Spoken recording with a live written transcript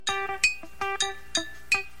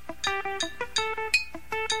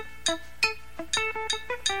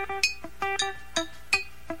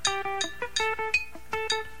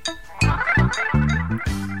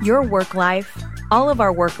Your work life, all of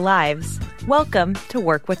our work lives. Welcome to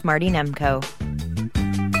Work with Marty Nemko.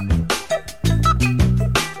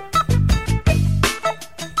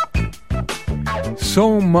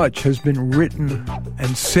 So much has been written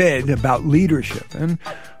and said about leadership, and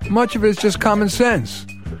much of it is just common sense.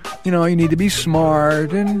 You know, you need to be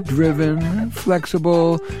smart and driven and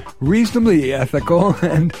flexible, reasonably ethical,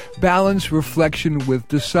 and balance reflection with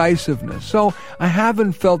decisiveness. So I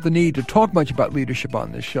haven't felt the need to talk much about leadership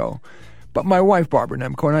on this show. But my wife, Barbara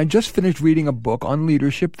Nemko, and I just finished reading a book on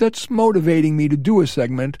leadership that's motivating me to do a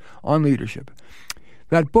segment on leadership.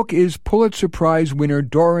 That book is Pulitzer Prize winner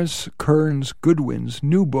Doris Kearns Goodwin's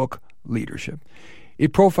new book, Leadership.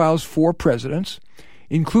 It profiles 4 presidents,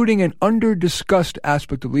 including an under-discussed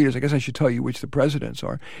aspect of leaders. I guess I should tell you which the presidents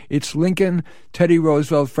are. It's Lincoln, Teddy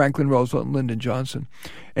Roosevelt, Franklin Roosevelt, and Lyndon Johnson.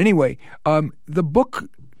 Anyway, the book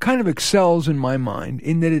kind of excels in my mind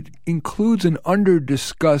in that it includes an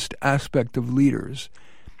under-discussed aspect of leaders,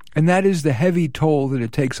 and that is the heavy toll that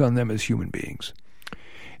it takes on them as human beings.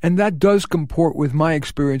 And that does comport with my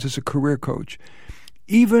experience as a career coach.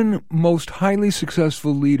 Even most highly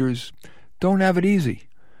successful leaders don't have it easy.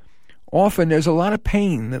 Often there's a lot of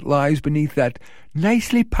pain that lies beneath that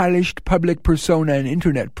nicely polished public persona and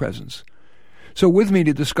internet presence. So with me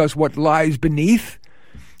to discuss what lies beneath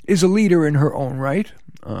is a leader in her own right,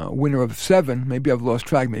 winner of 7, maybe I've lost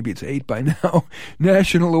track, maybe it's 8 by now,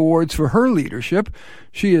 national awards for her leadership.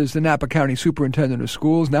 She is the Napa County Superintendent of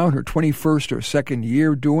Schools, now in her 21st or second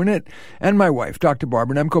year doing it. And my wife, Dr.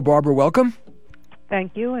 Barbara Nemko. Barbara, welcome.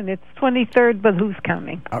 Thank you, and it's 23rd, but who's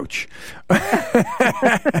counting? Ouch.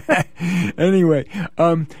 Anyway,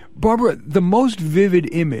 Barbara, the most vivid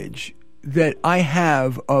image that I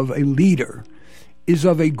have of a leader is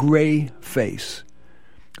of a gray face.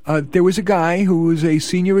 There was a guy who was a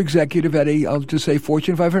senior executive at I'll just say,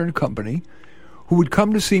 Fortune 500 company, who would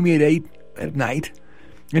come to see me at 8 at night,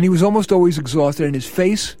 and he was almost always exhausted, and his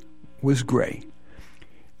face was gray.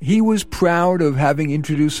 He was proud of having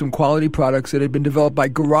introduced some quality products that had been developed by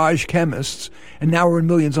garage chemists and now are in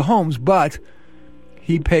millions of homes, but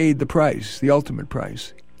he paid the price, the ultimate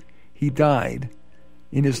price. He died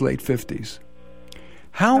in his late 50s.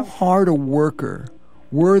 How hard a worker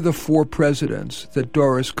were the 4 presidents that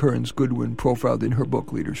Doris Kearns Goodwin profiled in her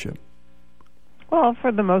book, Leadership? Well,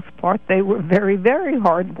 for the most part, they were very, very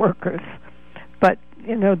hard workers. But,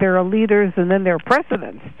 you know, there are leaders and then there are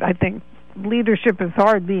presidents. I think leadership is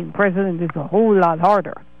hard. Being president is a whole lot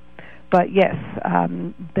harder. But, yes,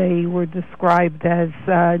 they were described as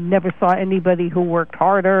never saw anybody who worked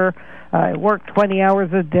harder, worked 20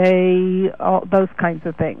 hours a day, all those kinds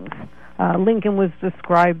of things. Lincoln was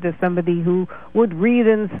described as somebody who would read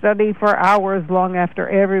and study for hours long after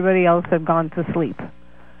everybody else had gone to sleep.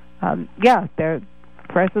 Their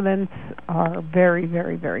presidents are very,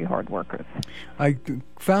 very, very hard workers. I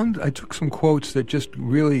took some quotes that just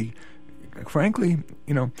really, frankly,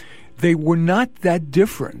 you know, they were not that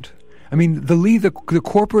different. I mean, the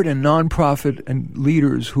corporate and nonprofit and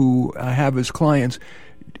leaders who I have as clients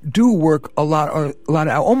do work a lot,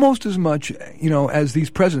 almost as much, you know, as these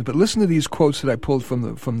presidents. But listen to these quotes that I pulled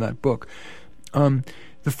from that book.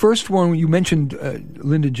 The first one, you mentioned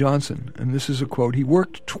Lyndon Johnson, and this is a quote. He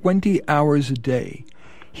worked 20 hours a day.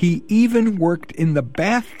 He even worked in the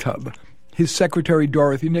bathtub, his secretary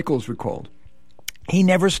Dorothy Nichols recalled. He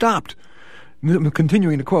never stopped.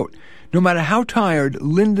 Continuing to quote, no matter how tired,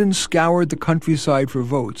 Lyndon scoured the countryside for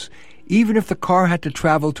votes, even if the car had to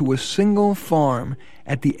travel to a single farm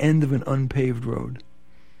at the end of an unpaved road.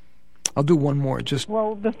 I'll do one more.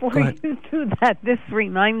 Well, before you do that, this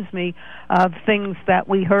reminds me of things that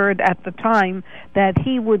we heard at the time, that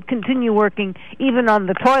he would continue working even on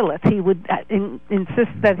the toilets. He would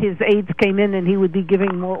insist that his aides came in and he would be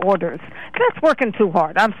giving more orders. That's working too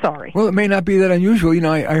hard. I'm sorry. Well, it may not be that unusual. You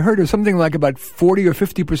know, I heard of something like about 40 or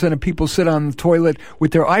 50% of people sit on the toilet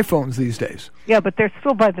with their iPhones these days. Yeah, but they're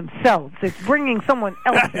still by themselves. It's bringing someone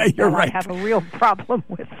else in You're that right. I have a real problem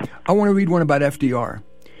with. I want to read one about FDR.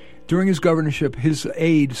 During his governorship, his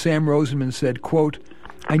aide, Sam Rosenman, said, quote,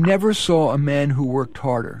 I never saw a man who worked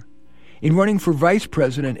harder. In running for vice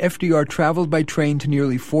president, FDR traveled by train to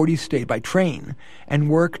nearly 40 states, by train, and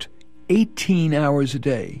worked 18 hours a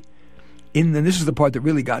day. And this is the part that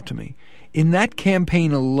really got to me. In that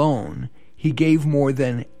campaign alone, he gave more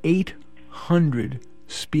than 800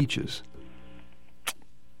 speeches.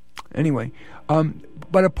 Anyway,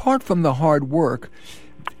 but apart from the hard work,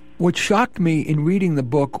 what shocked me in reading the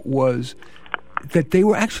book was that they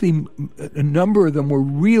were actually, a number of them were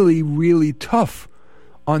really, really tough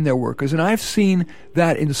on their workers. And I've seen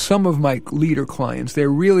that in some of my leader clients. They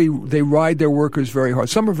ride their workers very hard.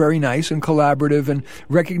 Some are very nice and collaborative and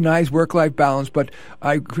recognize work-life balance. But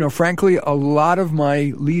frankly, a lot of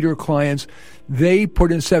my leader clients, they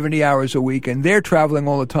put in 70 hours a week and they're traveling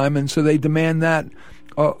all the time. And so they demand that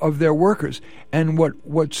of their workers. And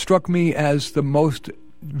what struck me as the most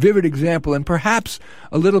vivid example, and perhaps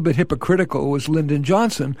a little bit hypocritical, was Lyndon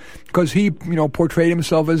Johnson, because he, portrayed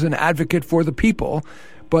himself as an advocate for the people.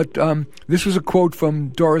 But this was a quote from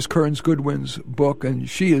Doris Kearns Goodwin's book, and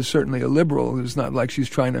she is certainly a liberal. It's not like she's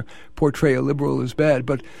trying to portray a liberal as bad,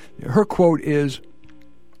 but her quote is,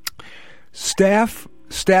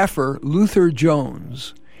 Staffer Luther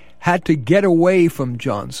Jones had to get away from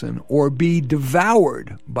Johnson or be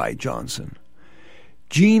devoured by Johnson.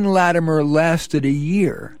 Gene Latimer lasted a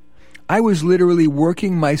year. I was literally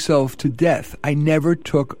working myself to death. I never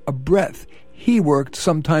took a breath. He worked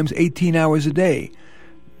sometimes 18 hours a day.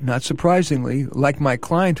 Not surprisingly, like my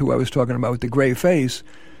client who I was talking about with the gray face,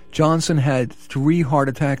 Johnson had 3 heart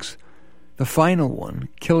attacks, the final one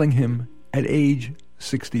killing him at age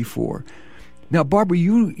 64. Now, Barbara,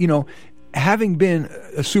 you having been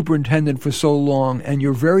a superintendent for so long, and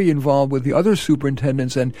you're very involved with the other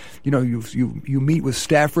superintendents, and you meet with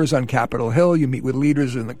staffers on Capitol Hill, you meet with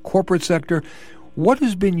leaders in the corporate sector. What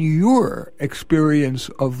has been your experience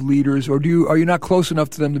of leaders, or are you not close enough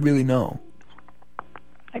to them to really know?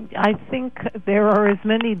 I think there are as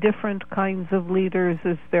many different kinds of leaders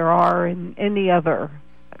as there are in any other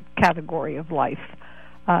category of life.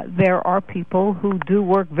 There are people who do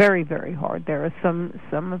work very, very hard. There are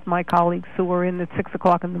some of my colleagues who are in at 6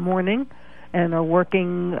 o'clock in the morning and are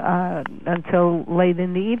working until late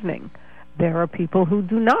in the evening. There are people who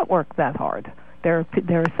do not work that hard. There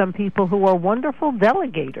are some people who are wonderful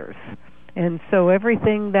delegators, and so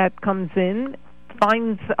everything that comes in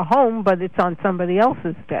finds a home, but it's on somebody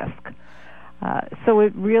else's desk. So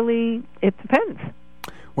it depends.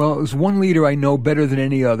 Well, there's one leader I know better than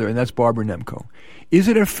any other, and that's Barbara Nemko. Is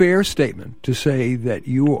it a fair statement to say that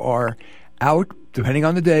you are out, depending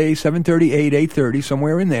on the day, 7:30, 8, 8:30,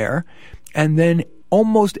 somewhere in there, and then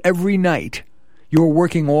almost every night you're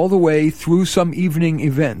working all the way through some evening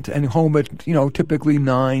event and home at, typically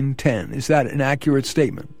 9, 10? Is that an accurate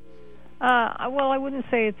statement? Well, I wouldn't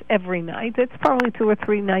say it's every night. It's probably 2 or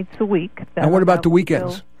 3 nights a week. And what about the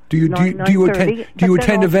weekends? Do you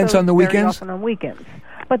attend events on the weekends? Very often on weekends.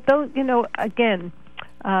 But those, again,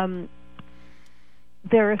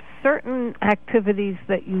 there are certain activities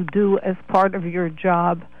that you do as part of your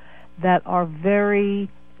job that are very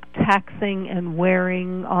taxing and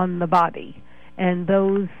wearing on the body. And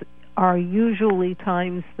those are usually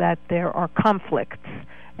times that there are conflicts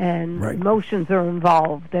and emotions are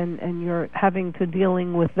involved, and you're having to deal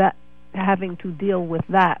with that.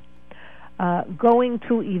 Going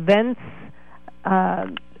to events,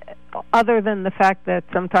 other than the fact that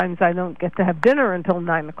sometimes I don't get to have dinner until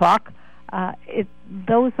 9 o'clock,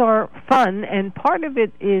 those are fun, and part of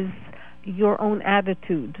it is your own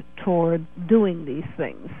attitude toward doing these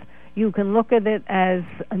things. You can look at it as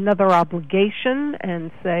another obligation and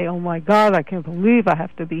say, oh my God, I can't believe I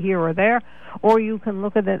have to be here or there. Or you can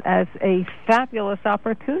look at it as a fabulous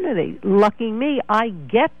opportunity. Lucky me, I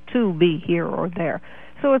get to be here or there.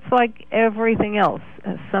 So it's like everything else.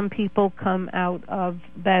 Some people come out of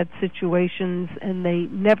bad situations and they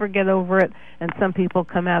never get over it, and some people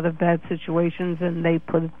come out of bad situations and they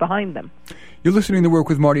put it behind them. You're listening to Work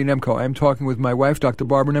with Marty Nemko. I'm talking with my wife, Dr.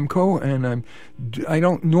 Barbara Nemko, and I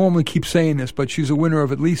don't normally keep saying this, but she's a winner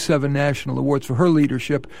of at least 7 national awards for her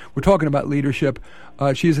leadership. We're talking about leadership.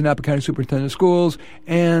 She is an Napa County Superintendent of Schools,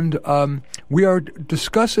 and we are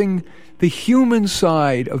discussing the human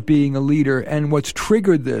side of being a leader. And what's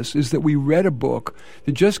triggered this is that we read a book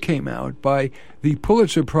that just came out by the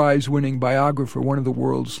Pulitzer Prize-winning biographer, one of the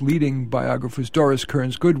world's leading biographers, Doris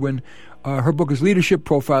Kearns Goodwin. Her book is Leadership,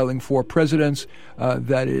 Profiling 4 Presidents.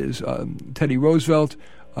 That is Teddy Roosevelt,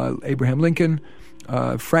 Abraham Lincoln,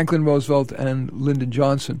 Franklin Roosevelt, and Lyndon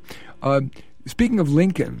Johnson. Speaking of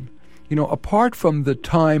Lincoln, apart from the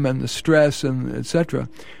time and the stress and et cetera,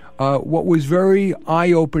 what was very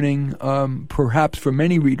eye-opening, perhaps for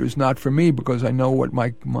many readers, not for me because I know what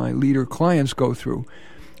my leader clients go through,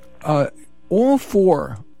 all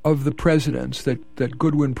 4 of the presidents that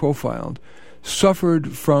Goodwin profiled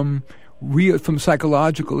suffered from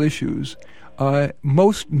psychological issues,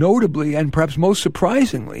 most notably and perhaps most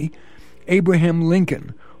surprisingly, Abraham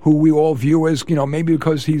Lincoln, who we all view as, maybe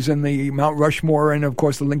because he's in the Mount Rushmore and, of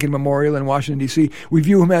course, the Lincoln Memorial in Washington, D.C., we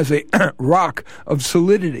view him as a rock of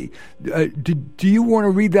solidity. Do you want to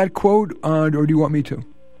read that quote, or do you want me to?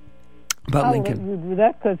 about Lincoln. I'll let you do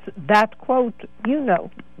that because that quote, you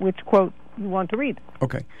know which quote you want to read.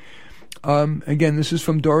 Okay. Again, this is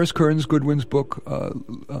from Doris Kearns Goodwin's book,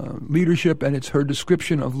 Leadership, and it's her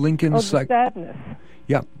description of Lincoln's... sadness.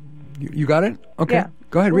 Yeah. You got it? Okay. Yeah.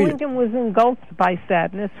 Go ahead, read Lincoln was engulfed by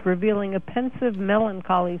sadness, revealing a pensive,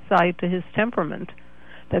 melancholy side to his temperament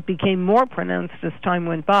that became more pronounced as time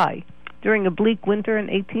went by. During a bleak winter in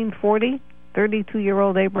 1840,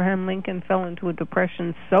 32-year-old Abraham Lincoln fell into a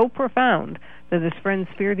depression so profound that his friends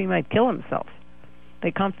feared he might kill himself.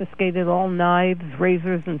 They confiscated all knives,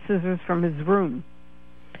 razors, and scissors from his room.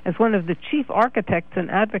 As one of the chief architects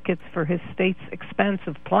and advocates for his state's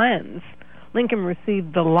expansive plans, Lincoln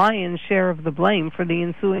received the lion's share of the blame for the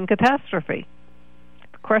ensuing catastrophe.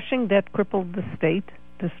 The crushing debt crippled the state,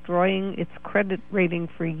 destroying its credit rating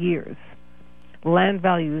for years. Land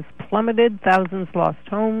values plummeted, thousands lost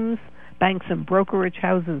homes, banks and brokerage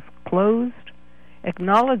houses closed.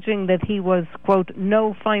 Acknowledging that he was, quote,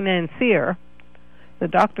 no financier, the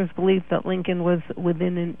doctors believed that Lincoln was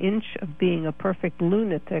within an inch of being a perfect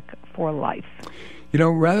lunatic for life. You know,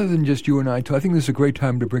 rather than just you and I think this is a great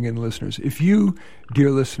time to bring in listeners. If you, dear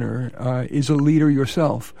listener, is a leader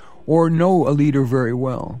yourself or know a leader very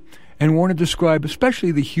well and want to describe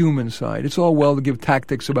especially the human side, it's all well to give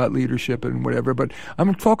tactics about leadership and whatever, but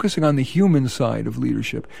I'm focusing on the human side of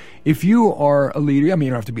leadership. If you are a leader, I mean,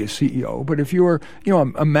 you don't have to be a CEO, but if you're,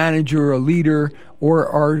 a manager, a leader, or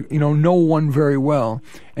are, know one very well,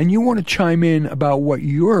 and you want to chime in about what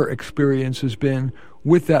your experience has been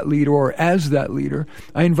with that leader or as that leader,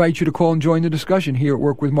 I invite you to call and join the discussion here at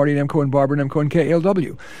Work with Marty Nemko and Barbara Nemko and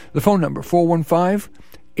KALW. The phone number,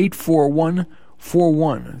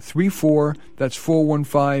 415-841-4134. That's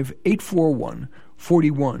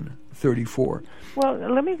 415-841-4134. Well,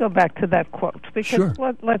 let me go back to that quote, because sure.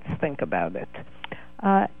 Let's think about it.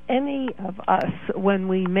 Any of us, when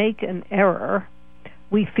we make an error,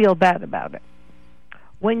 we feel bad about it.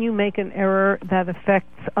 When you make an error that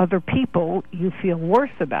affects other people, you feel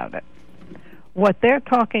worse about it. What they're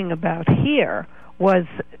talking about here was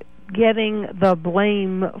getting the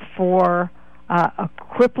blame for a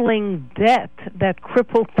crippling debt that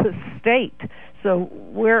crippled the state. So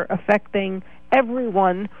we're affecting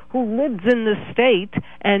everyone who lives in the state,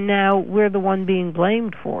 and now we're the one being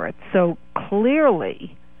blamed for it. So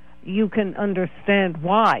clearly you can understand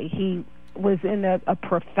why he was in a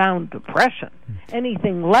profound depression.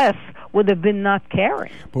 Anything less would have been not caring.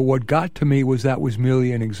 But what got to me was that was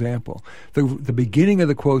merely an example. The beginning of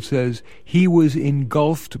the quote says, he was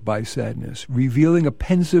engulfed by sadness, revealing a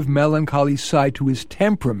pensive, melancholy side to his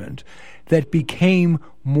temperament that became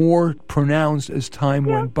more pronounced as time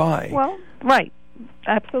went by. Well, right.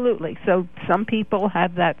 Absolutely. So some people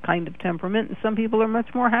have that kind of temperament, and some people are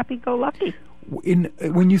much more happy-go-lucky.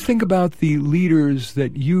 When you think about the leaders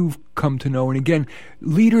that you've come to know, and again,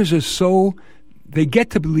 leaders are they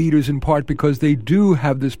get to be leaders in part because they do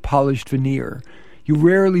have this polished veneer. You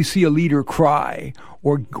rarely see a leader cry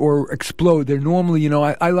or explode. They're normally,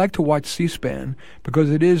 I like to watch C-SPAN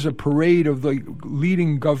because it is a parade of the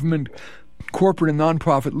leading government, corporate and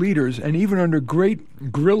nonprofit leaders, and even under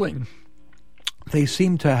great grilling, they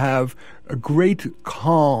seem to have a great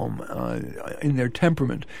calm in their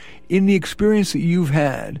temperament. In the experience that you've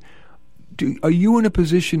had, are you in a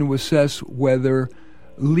position to assess whether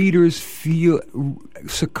leaders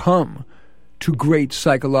succumb to great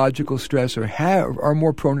psychological stress or are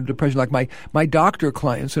more prone to depression? Like my doctor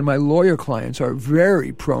clients and my lawyer clients are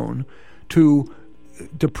very prone to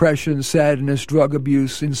depression, sadness, drug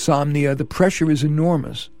abuse, insomnia. The pressure is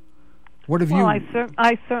enormous. What have you...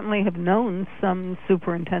 I certainly have known some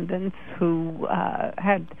superintendents who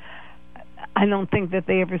had... I don't think that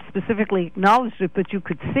they ever specifically acknowledged it, but you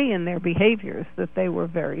could see in their behaviors that they were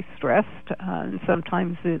very stressed. And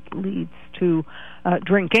sometimes it leads to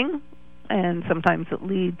drinking, and sometimes it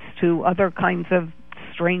leads to other kinds of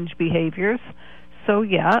strange behaviors. So,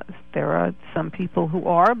 yeah, there are some people who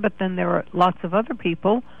are, but then there are lots of other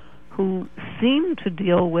people who seem to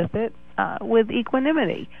deal with it with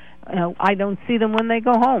equanimity. I don't see them when they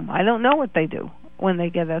go home. I don't know what they do when they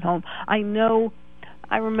get at home.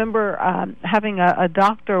 I remember having a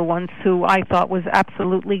doctor once who I thought was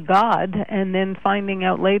absolutely God, and then finding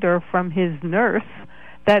out later from his nurse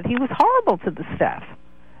that he was horrible to the staff.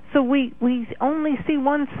 So we only see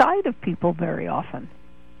one side of people very often.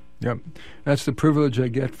 Yep, that's the privilege I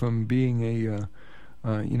get from being in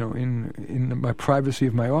my privacy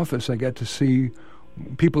of my office. I get to see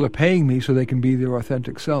people are paying me so they can be their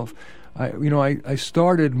authentic self. I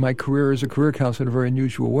started my career as a career counselor in a very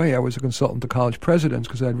unusual way. I was a consultant to college presidents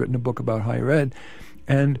because I had written a book about higher ed.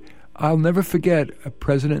 And I'll never forget, a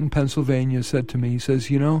president in Pennsylvania said to me, he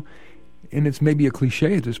says, and it's maybe a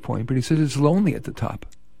cliche at this point, but he says it's lonely at the top.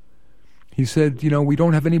 He said, we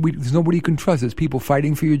don't have there's nobody you can trust. There's people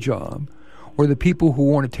fighting for your job, or the people who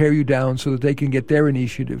want to tear you down so that they can get their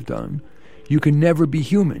initiative done. You can never be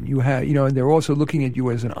human. You have, and they're also looking at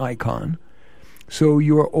you as an icon. So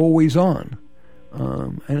you are always on.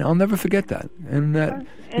 And I'll never forget that. And that,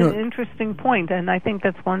 an interesting point, and I think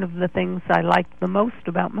that's one of the things I like the most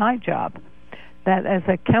about my job, that as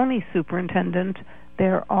a county superintendent,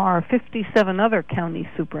 there are 57 other county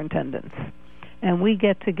superintendents, and we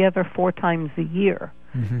get together 4 times a year.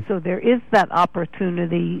 Mm-hmm. So there is that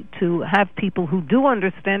opportunity to have people who do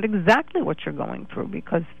understand exactly what you're going through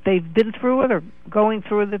because they've been through it or going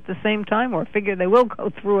through it at the same time or figure they will go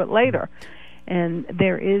through it later. And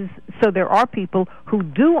there are people who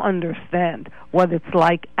do understand what it's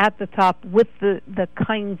like at the top with the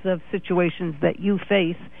kinds of situations that you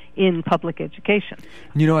face in public education.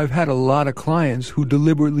 I've had a lot of clients who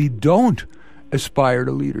deliberately don't aspire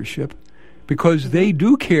to leadership because they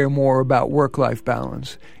do care more about work-life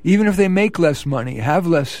balance. Even if they make less money, have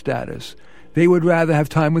less status, they would rather have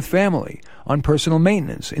time with family, on personal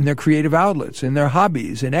maintenance, in their creative outlets, in their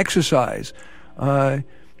hobbies, in exercise,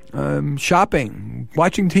 shopping,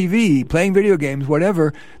 watching TV, playing video games,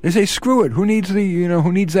 whatever. They say, screw it. Who needs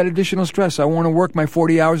who needs that additional stress? I want to work my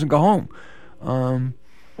 40 hours and go home.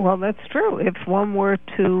 Well, that's true. If one were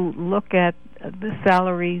to look at the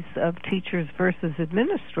salaries of teachers versus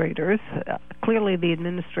administrators, clearly the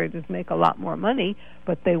administrators make a lot more money,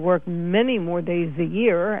 but they work many more days a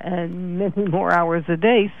year and many more hours a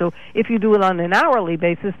day. So if you do it on an hourly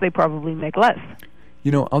basis, they probably make less.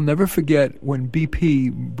 I'll never forget when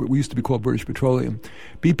BP, we used to be called British Petroleum,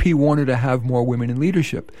 BP wanted to have more women in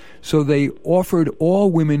leadership. So they offered all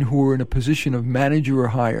women who were in a position of manager or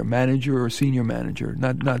higher, manager or senior manager,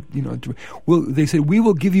 they said, we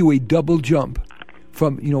will give you a double jump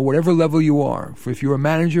from, whatever level you are. If you're a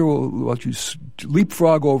manager, we'll let you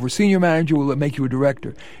leapfrog over. Senior manager, we'll make you a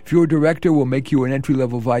director. If you're a director, we'll make you an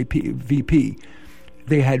entry-level VP.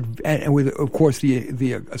 They had, and with, of course,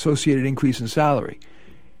 the associated increase in salary.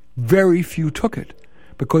 Very few took it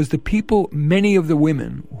because many of the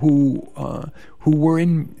women who were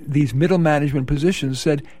in these middle management positions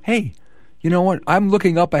said, hey, you know what, I'm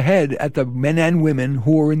looking up ahead at the men and women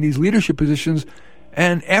who are in these leadership positions,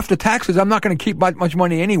 and after taxes, I'm not going to keep much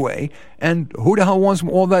money anyway, and who the hell wants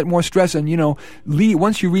all that more stress? And,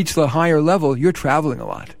 once you reach the higher level, you're traveling a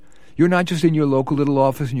lot. You're not just in your local little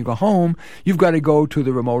office and you go home. You've got to go to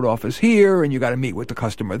the remote office here, and you got to meet with the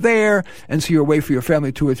customer there. And so you're away for your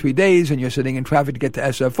family 2 or 3 days, and you're sitting in traffic to get to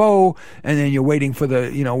SFO, and then you're waiting for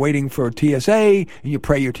waiting for TSA, and you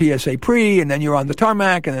pray your TSA pre, and then you're on the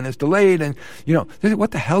tarmac, and then it's delayed, and what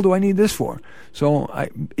the hell do I need this for? So I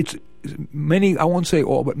won't say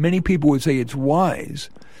all, but many people would say it's wise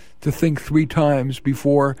to think 3 times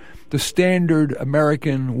before the standard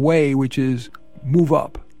American way, which is move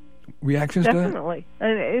up. Reactions to that? Definitely.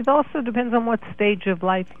 And it also depends on what stage of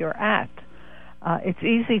life you're at. It's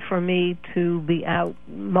easy for me to be out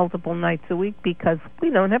multiple nights a week because we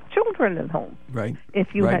don't have children at home. Right.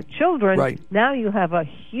 If you had children, now you have a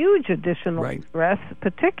huge additional stress,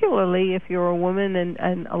 particularly if you're a woman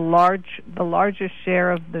and the largest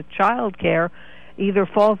share of the child care either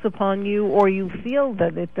falls upon you or you feel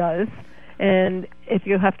that it does. And if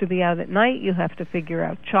you have to be out at night, you have to figure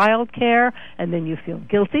out child care, and then you feel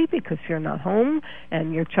guilty because you're not home,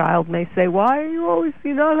 and your child may say, why are you always,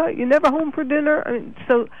 you're never home for dinner?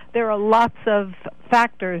 So there are lots of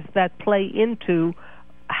factors that play into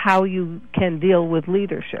how you can deal with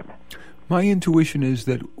leadership. My intuition is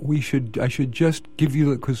that I should just give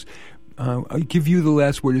you, because I give you the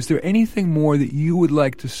last word. Is there anything more that you would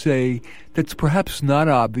like to say that's perhaps not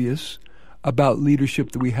obvious about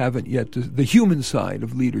leadership that we haven't yet, the human side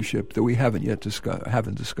of leadership that we haven't yet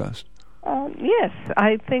discussed? Yes,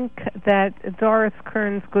 I think that Doris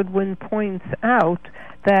Kearns Goodwin points out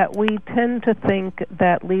that we tend to think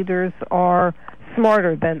that leaders are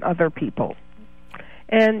smarter than other people.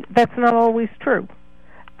 And that's not always true.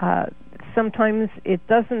 Sometimes it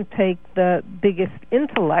doesn't take the biggest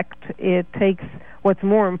intellect. It takes, what's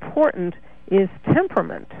more important is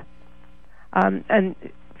temperament. And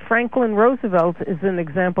Franklin Roosevelt is an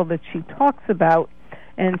example that she talks about,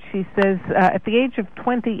 and she says at the age of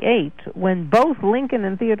 28, when both Lincoln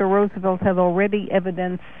and Theodore Roosevelt had already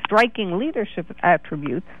evidenced striking leadership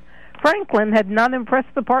attributes, Franklin had not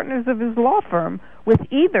impressed the partners of his law firm with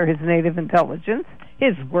either his native intelligence,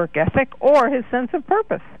 his work ethic, or his sense of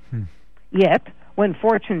purpose. Yet, when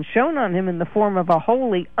fortune shone on him in the form of a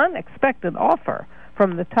wholly unexpected offer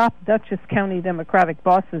from the top Dutchess County Democratic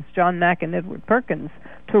bosses, John Mack and Edward Perkins,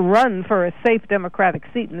 to run for a safe Democratic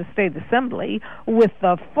seat in the state assembly with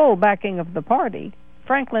the full backing of the party,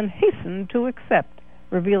 Franklin hastened to accept,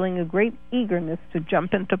 revealing a great eagerness to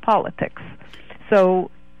jump into politics. So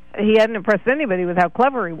he hadn't impressed anybody with how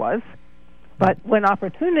clever he was, but when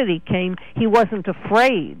opportunity came, he wasn't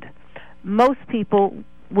afraid. Most people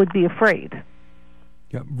would be afraid.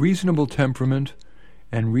 Yeah, reasonable temperament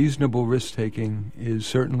and reasonable risk-taking is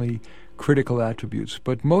certainly critical attributes.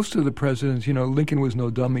 But most of the presidents, Lincoln was no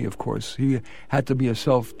dummy, of course. He had to be a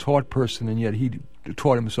self-taught person, and yet he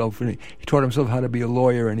taught himself how to be a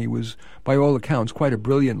lawyer, and he was, by all accounts, quite a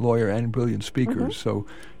brilliant lawyer and brilliant speaker. Mm-hmm. So,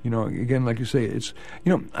 again, like you say, it's,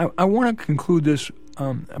 I want to conclude this,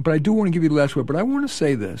 but I do want to give you the last word, but I want to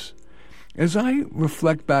say this. As I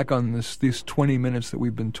reflect back on these 20 minutes that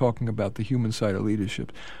we've been talking about the human side of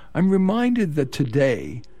leadership, I'm reminded that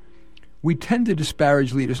today we tend to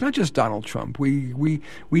disparage leaders, not just Donald Trump. We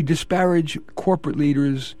disparage corporate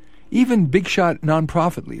leaders, even big-shot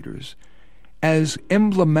nonprofit leaders, as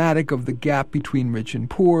emblematic of the gap between rich and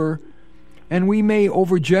poor, and we may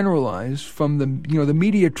overgeneralize from the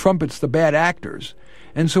media trumpets the bad actors,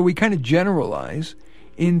 and so we kind of generalize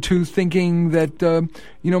into thinking that,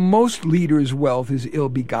 most leaders' wealth is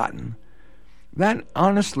ill-begotten. That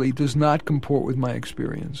honestly does not comport with my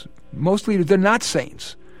experience. Most leaders, they're not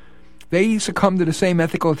saints. They succumb to the same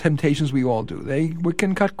ethical temptations we all do. They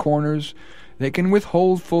can cut corners, they can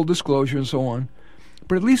withhold full disclosure and so on.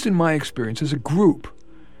 But at least in my experience, as a group,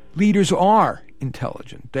 leaders are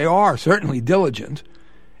intelligent. They are certainly diligent.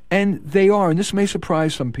 And they are, and this may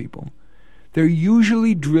surprise some people, they're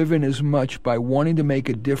usually driven as much by wanting to make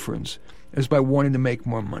a difference as by wanting to make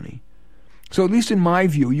more money. So at least in my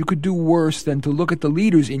view, you could do worse than to look at the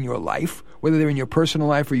leaders in your life, whether they're in your personal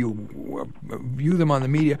life or you view them on the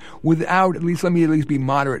media, without, let me at least be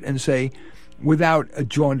moderate and say, without a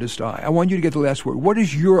jaundiced eye. I want you to get the last word. What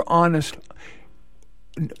is your honest,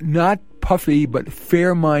 not puffy, but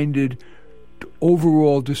fair-minded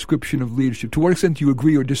overall description of leadership? To what extent do you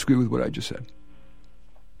agree or disagree with what I just said?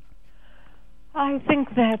 I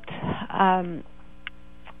think that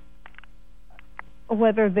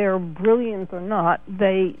whether they're brilliant or not,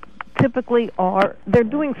 they typically they're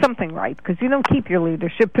doing something right, because you don't keep your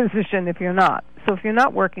leadership position if you're not. So if you're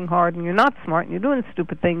not working hard and you're not smart and you're doing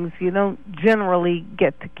stupid things, you don't generally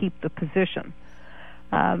get to keep the position.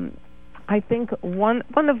 I think one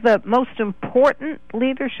of the most important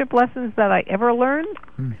leadership lessons that I ever learned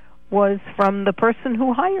was from the person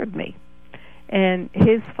who hired me. And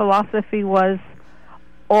his philosophy was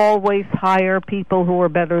always hire people who are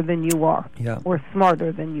better than you are, or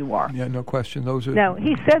smarter than you are. Yeah, no question. Now,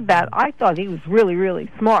 he said that. I thought he was really, really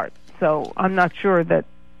smart, so I'm not sure that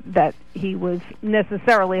he was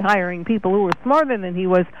necessarily hiring people who were smarter than he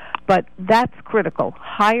was, but that's critical,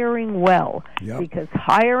 hiring well, because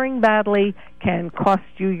hiring badly can cost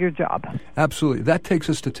you your job. Absolutely. That takes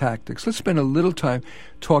us to tactics. Let's spend a little time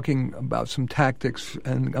talking about some tactics,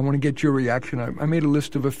 and I want to get your reaction. I made a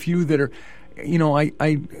list of a few that are,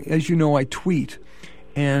 as you know, I tweet.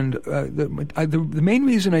 And the main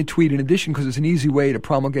reason I tweet, in addition, because it's an easy way to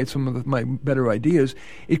promulgate some of my better ideas,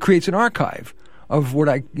 it creates an archive of what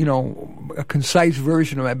a concise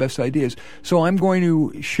version of my best ideas. So I'm going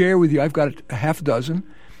to share with you, I've got a half dozen,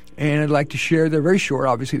 and I'd like to share, they're very short,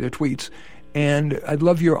 obviously, they're tweets, and I'd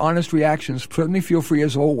love your honest reactions. Certainly feel free,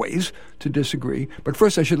 as always, to disagree. But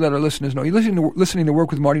first, I should let our listeners know, you're listening to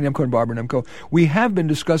Work with Marty Nemko and Barbara Nemko. We have been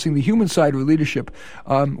discussing the human side of leadership,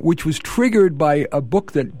 which was triggered by a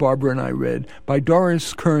book that Barbara and I read by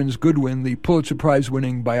Doris Kearns Goodwin, the Pulitzer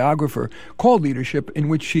Prize-winning biographer, called Leadership, in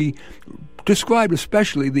which she described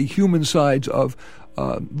especially the human sides of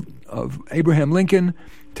Abraham Lincoln,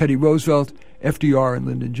 Teddy Roosevelt, FDR, and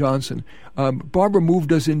Lyndon Johnson. Barbara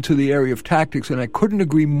moved us into the area of tactics, and I couldn't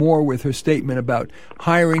agree more with her statement about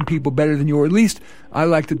hiring people better than you, or at least I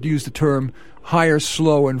like to use the term hire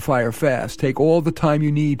slow and fire fast. Take all the time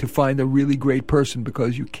you need to find a really great person,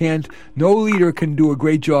 because no leader can do a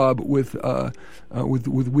great job with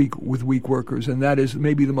weak workers, and that is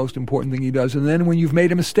maybe the most important thing he does. And then when you've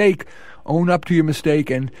made a mistake, own up to your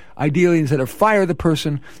mistake, and ideally, instead of fire the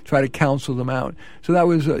person, try to counsel them out. So that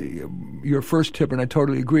was your first tip, and I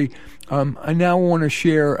totally agree. I now want to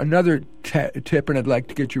share another tip, and I'd like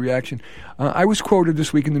to get your reaction. I was quoted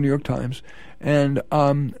this week in the New York Times, and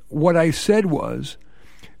what I said was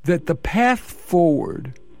that the path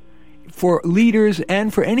forward for leaders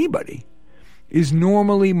and for anybody is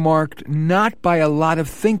normally marked not by a lot of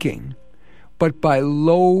thinking, but by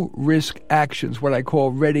low-risk actions, what I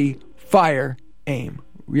call ready, fire, aim.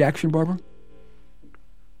 Reaction, Barbara?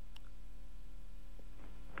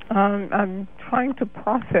 I'm trying to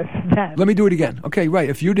process that. Let me do it again. Okay, right.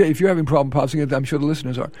 If you're having problem processing it, I'm sure the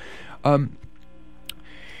listeners are.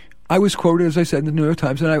 I was quoted, as I said, in the New York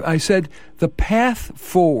Times, and I said, the path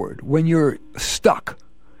forward when you're stuck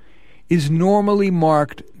is normally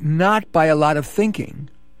marked not by a lot of thinking,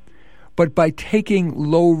 but by taking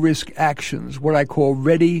low-risk actions, what I call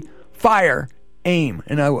ready, fire, aim.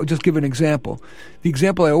 And I will just give an example. The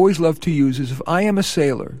example I always love to use is if I am a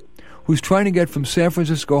sailor who's trying to get from San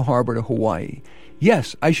Francisco Harbor to Hawaii,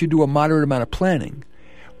 yes, I should do a moderate amount of planning.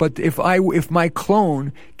 But if my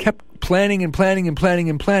clone kept planning and planning and planning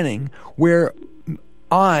and planning, where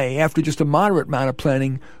I, after just a moderate amount of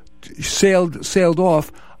planning, sailed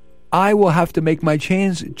off, I will have to make my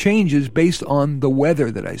changes based on the weather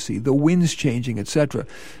that I see, the winds changing, etc.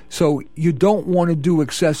 So you don't want to do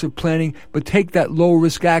excessive planning, but take that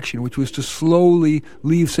low-risk action, which was to slowly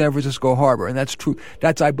leave San Francisco Harbor. And that's true.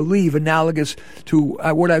 That's, I believe, analogous to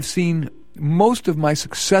what I've seen most of my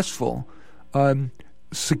successful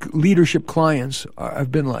leadership clients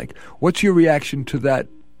have been like. What's your reaction to that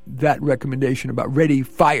recommendation about ready,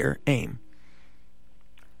 fire, aim?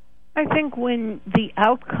 I think when the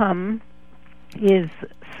outcome is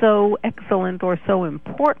so excellent or so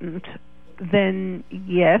important, then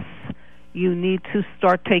yes, you need to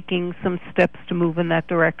start taking some steps to move in that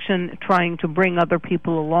direction, trying to bring other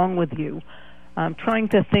people along with you. Trying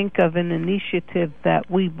to think of an initiative that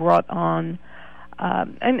we brought on,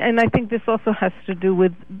 and I think this also has to do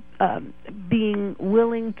with being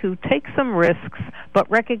willing to take some risks, but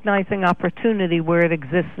recognizing opportunity where it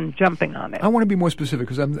exists and jumping on it. I want to be more specific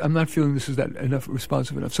because I'm not feeling this is that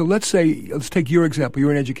responsive enough. So let's take your example.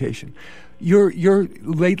 You're in education.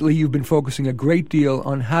 Lately you've been focusing a great deal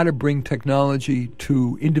on how to bring technology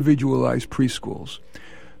to individualized preschools.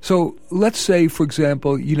 So let's say, for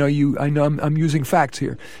example, I know I'm using facts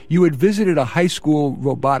here. You had visited a high school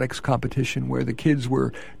robotics competition where the kids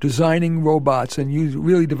were designing robots and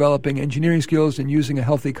really developing engineering skills and using a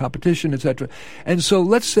healthy competition, etc. And so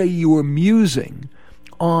let's say you were musing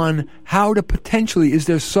on how to potentially, is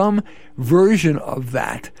there some version of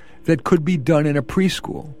that could be done in a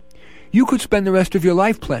preschool? You could spend the rest of your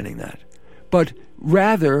life planning that, but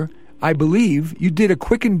rather, I believe you did a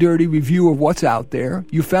quick and dirty review of what's out there.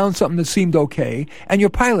 You found something that seemed okay, and you're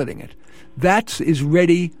piloting it. That is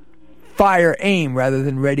ready, fire, aim, rather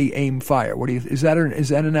than ready, aim, fire. Is that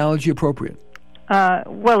analogy appropriate?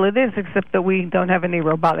 Well, it is, except that we don't have any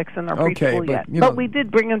robotics in our preschool yet. But we did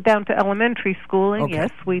bring them down to elementary school, and yes,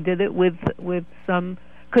 we did it with some,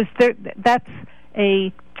 because that's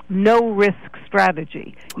a no-risk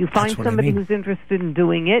strategy. You find somebody who's interested in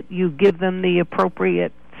doing it, you give them the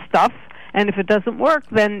appropriate stuff, and if it doesn't work,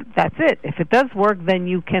 then that's it. If it does work, then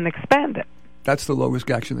you can expand it. That's the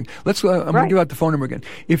low-risk action thing. I'm going to give out the phone number again.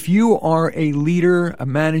 If you are a leader, a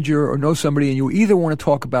manager, or know somebody, and you either want to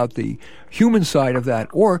talk about the human side of that,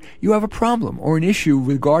 or you have a problem or an issue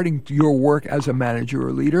regarding your work as a manager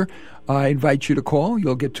or leader, I invite you to call.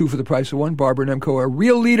 You'll get two for the price of one. Barbara Nemko, a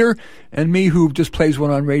real leader, and me, who just plays one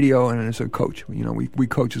on radio and is a coach. We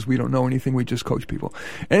coaches, we don't know anything. We just coach people.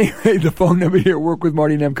 Anyway, the phone number here, Work with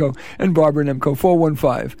Marty Nemko and Barbara Nemko,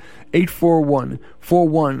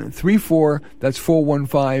 415-841-4134. That's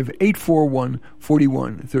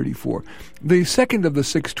 415-841-4134. The second of the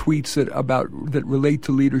 6 tweets that relate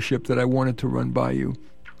to leadership that I wanted to run by you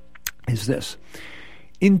is this.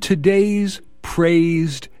 In today's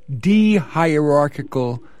praised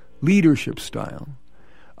de-hierarchical leadership style,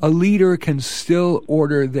 a leader can still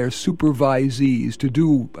order their supervisees to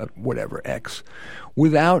do whatever, X,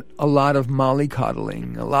 without a lot of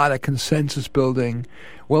mollycoddling, a lot of consensus building,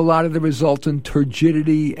 a lot of the resultant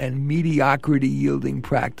turgidity and mediocrity yielding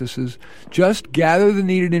practices. Just gather the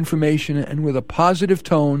needed information and with a positive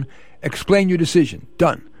tone, explain your decision.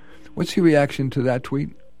 Done. What's your reaction to that tweet?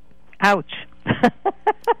 Ouch.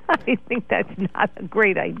 I think that's not a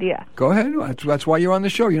great idea. Go ahead. That's why you're on the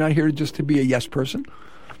show. You're not here just to be a yes person.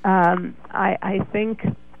 I think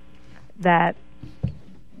that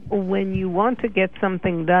when you want to get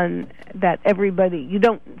something done that you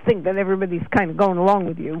don't think that everybody's kind of going along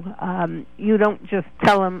with you, you don't just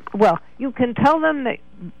tell them, well, you can tell them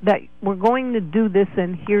that we're going to do this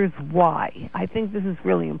and here's why. I think this is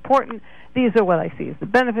really important. These are what I see as the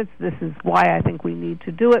benefits. This is why I think we need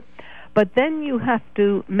to do it. But then you have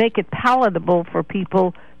to make it palatable for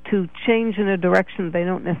people to change in a direction they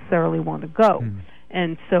don't necessarily want to go.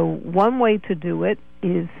 And so one way to do it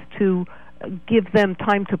is to give them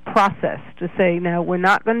time to process, to say, now, we're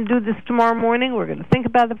not going to do this tomorrow morning. We're going to think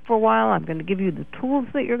about it for a while. I'm going to give you the tools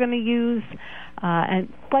that you're going to use,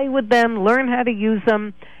 and play with them, learn how to use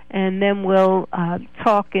them, and then we'll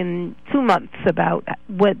talk in 2 months about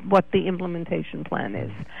what the implementation plan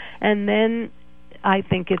is. And then I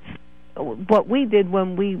think it's what we did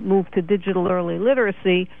when we moved to digital early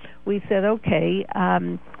literacy. We said, okay,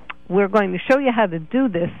 we're going to show you how to do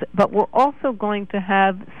this, but we're also going to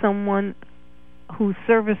have someone whose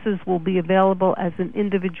services will be available as an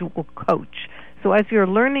individual coach. So as you're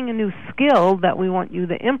learning a new skill that we want you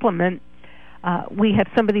to implement, we have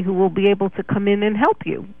somebody who will be able to come in and help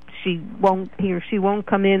you. He or she won't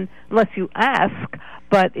come in unless you ask,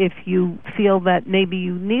 but if you feel that maybe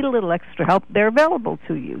you need a little extra help, they're available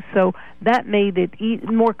to you. So that made it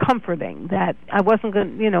more comforting that I wasn't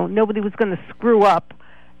going to, nobody was going to screw up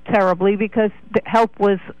terribly because the help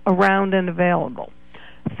was around and available.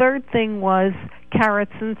 Third thing was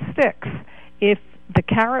carrots and sticks. If the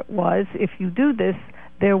carrot was, if you do this,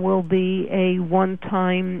 there will be a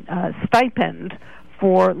one-time stipend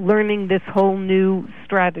for learning this whole new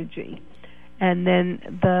strategy. And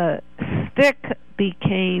then the stick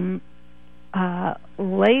became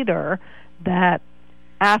later that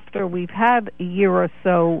after we've had a year or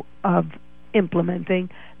so of implementing,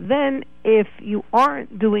 then if you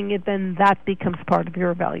aren't doing it, then that becomes part of your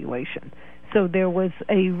evaluation. So there was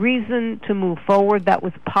a reason to move forward that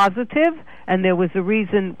was positive, and there was a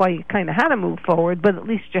reason why you kind of had to move forward, but at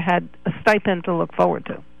least you had a stipend to look forward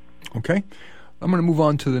to. Okay. I'm going to move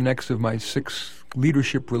on to the next of my 6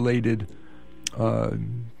 leadership-related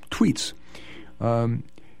tweets.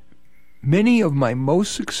 Many of my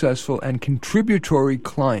most successful and contributory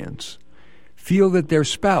clients feel that their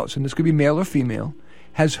spouse, and this could be male or female,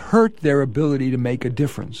 has hurt their ability to make a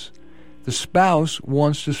difference. The spouse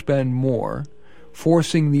wants to spend more,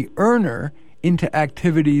 forcing the earner into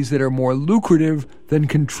activities that are more lucrative than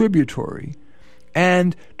contributory,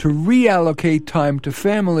 and to reallocate time to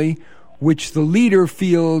family, which the leader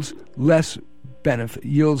feels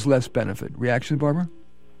yields less benefit. Reactions, Barbara?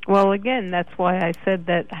 Well, again, that's why I said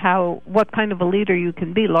that what kind of a leader you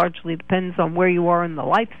can be largely depends on where you are in the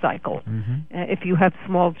life cycle. Mm-hmm. If you have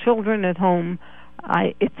small children at home,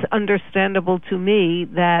 it's understandable to me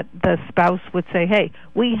that the spouse would say, hey,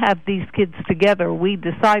 we have these kids together. We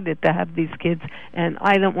decided to have these kids, and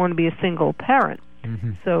I don't want to be a single parent.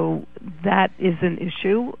 Mm-hmm. So that is an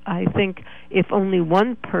issue. I think if only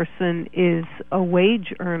one person is a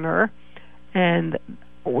wage earner and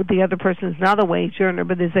the other person is not a wage earner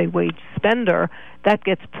but is a wage spender, that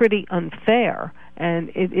gets pretty unfair. And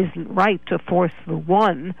it isn't right to force the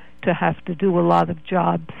one to have to do a lot of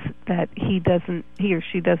jobs that he or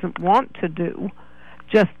she doesn't want to do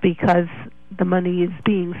just because the money is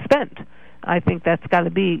being spent. I think that's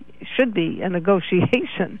should be a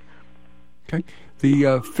negotiation. Okay. The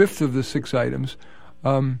 5th of the 6 items,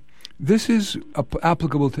 this is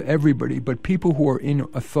applicable to everybody, but people who are in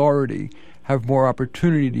authority have more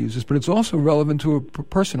opportunity to use this, but it's also relevant to a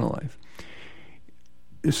personal life.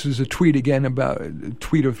 This is a tweet again of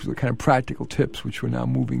the kind of practical tips, which we're now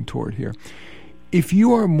moving toward here. If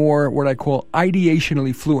you are more what I call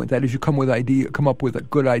ideationally fluent, that is, you come up with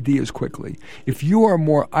good ideas quickly. If you are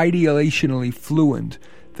more ideationally fluent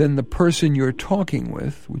than the person you're talking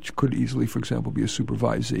with, which could easily, for example, be a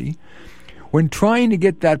supervisee, when trying to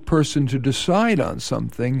get that person to decide on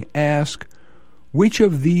something, ask, which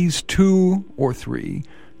of these 2 or 3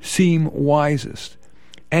 seem wisest?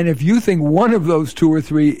 And if you think one of those 2 or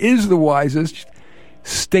 3 is the wisest,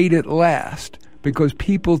 state it last, because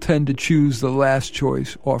people tend to choose the last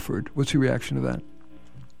choice offered. What's your reaction to that?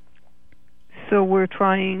 So we're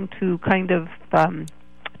trying to kind of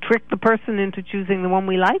trick the person into choosing the one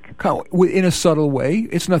we like? In a subtle way.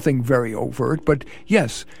 It's nothing very overt, but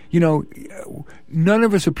yes, none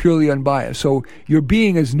of us are purely unbiased. So you're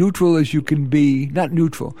being as neutral as you can be, not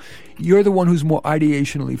neutral. You're the one who's more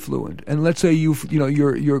ideationally fluent. And let's say your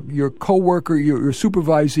coworker, your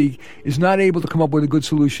supervisee is not able to come up with a good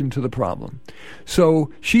solution to the problem. So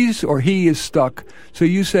she's or he is stuck. So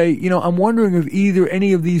you say, I'm wondering if either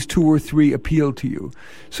any of these 2 or 3 appeal to you.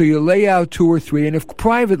 So you lay out 2 or 3, and if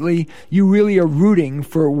privately you really are rooting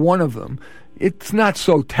for one of them, it's not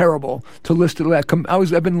so terrible to list it.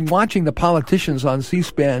 I've been watching the politicians on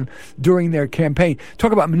C-SPAN during their campaign.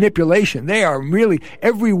 Talk about manipulation. They are really,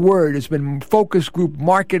 every word has been focus group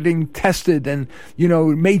marketing tested and,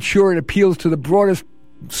 made sure it appeals to the broadest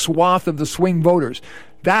swath of the swing voters.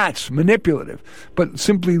 That's manipulative. But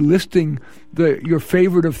simply listing your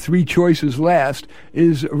favorite of 3 choices last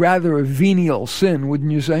is rather a venial sin,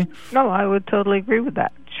 wouldn't you say? No, I would totally agree with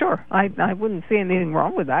that. sure. I wouldn't see anything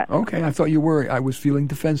wrong with that. Okay, I thought you were. I was feeling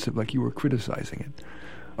defensive, like you were criticizing it.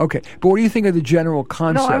 Okay, but what do you think of the general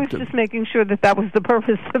concept? No, I was just making sure that was the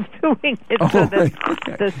purpose of doing it, so that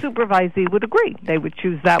the supervisee would agree. They would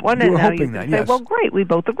choose that one, and now you can say, well, great, we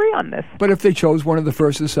both agree on this. But if they chose one of the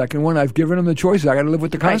first or the second one, I've given them the choice. I got to live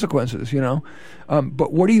with the consequences,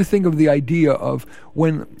 But what do you think of the idea of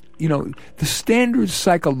when, the standard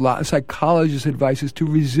psychologist advice is to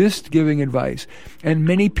resist giving advice, and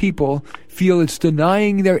many people feel it's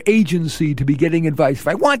denying their agency to be getting advice. If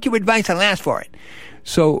I want your advice, I'll ask for it.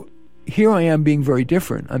 So here I am being very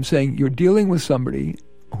different. I'm saying you're dealing with somebody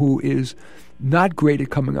who is not great at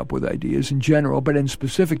coming up with ideas in general, but in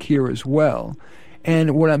specific here as well.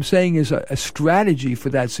 And what I'm saying is a strategy for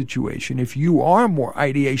that situation, if you are more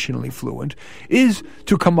ideationally fluent, is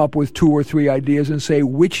to come up with 2 or 3 ideas and say,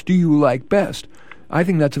 which do you like best? I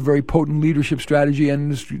think that's a very potent leadership strategy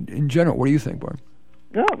and in general. What do you think, Barb?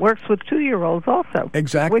 No, it works with 2-year-olds also.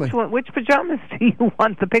 Exactly. Which pajamas do you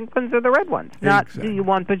want, the pink ones or the red ones? Not do you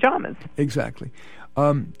want pajamas? Exactly.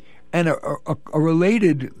 And a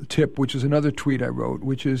related tip, which is another tweet I wrote,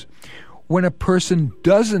 which is when a person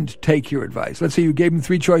doesn't take your advice. Let's say you gave them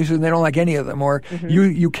 3 choices and they don't like any of them, or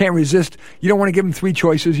you can't resist. You don't want to give them 3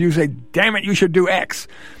 choices. You say, damn it, you should do X.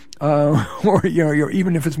 Or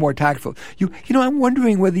even if it's more tactful. I'm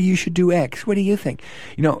wondering whether you should do X. What do you think?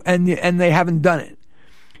 And they haven't done it.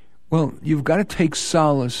 Well, you've got to take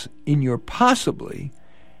solace in your possibly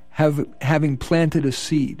having planted a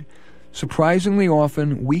seed. Surprisingly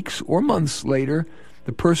often, weeks or months later,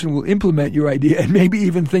 the person will implement your idea and maybe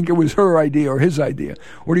even think it was her idea or his idea.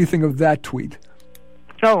 What do you think of that tweet?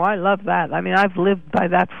 Oh, I love that. I mean, I've lived by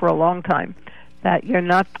that for a long time, that you're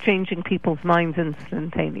not changing people's minds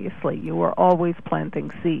instantaneously. You are always planting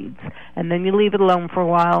seeds. And then you leave it alone for a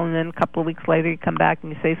while, and then a couple of weeks later you come back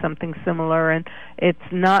and you say something similar, and it's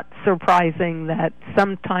not surprising that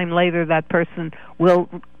sometime later that person will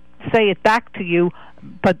say it back to you,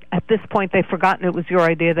 but at this point they've forgotten it was your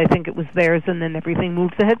idea, they think it was theirs, and then everything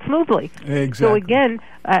moves ahead smoothly. Exactly. So again,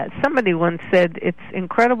 somebody once said, it's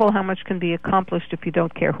incredible how much can be accomplished if you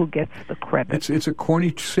don't care who gets the credit. It's a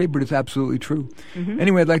corny to say, but it's absolutely true.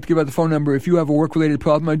 Anyway, I'd like to give out the phone number. If you have a work-related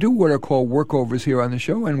problem, I do what are called workovers here on the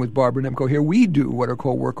show, and with Barbara Nemko here, we do what are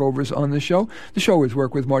called workovers on the show. The show is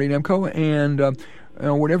Work with Marty Nemko, and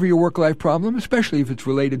whatever your work-life problem, especially if it's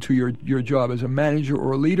related to your job as a manager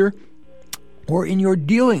or a leader, or in your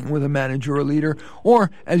dealing with a manager or a leader,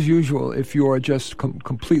 or, as usual, if you are just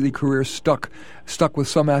completely career stuck with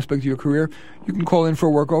some aspect of your career, you can call in for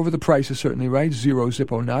a workover. The price is certainly right, 0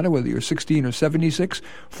 zippo nada, whether you're 16 or 76,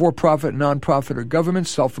 for-profit, non-profit, or government,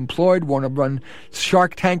 self-employed, want to run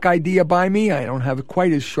Shark Tank idea by me. I don't have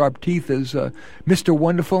quite as sharp teeth as Mr.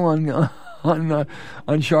 Wonderful on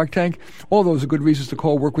Shark Tank. All those are good reasons to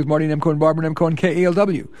call. Work with Marty Nemko and Barbara Nemko on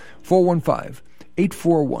KALW,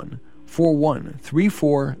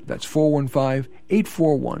 415-841-4134. That's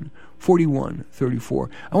 415-841-4134.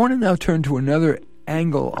 I want to now turn to another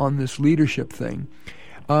angle on this leadership thing.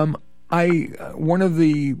 One of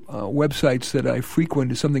the websites that I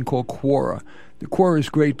frequent is something called Quora. The Quora is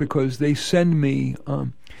great because they send me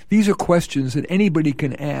these are questions that anybody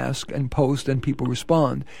can ask and post, and people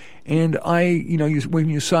respond. And when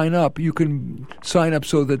you sign up, you can sign up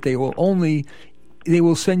so that they will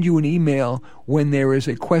send you an email when there is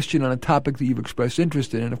a question on a topic that you've expressed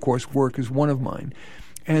interest in, and of course, work is one of mine.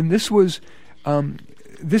 And I'm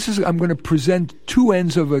going to present 2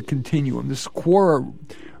 ends of a continuum. This Quora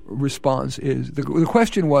response is, the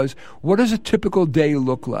question was, what does a typical day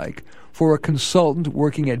look like for a consultant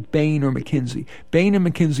working at Bain or McKinsey? Bain and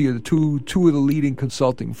McKinsey are the two of the leading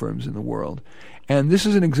consulting firms in the world. And this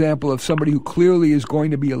is an example of somebody who clearly is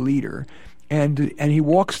going to be a leader. And he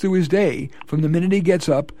walks through his day from the minute he gets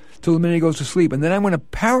up till the minute he goes to sleep. And then I'm going to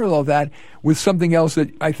parallel that with something else that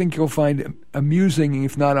I think you'll find amusing,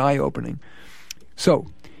 if not eye-opening. So,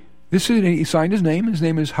 he signed his name. His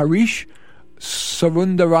name is Harish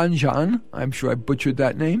Sarundaranjan. I'm sure I butchered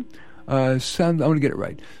that name. I want to get it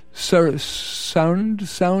right.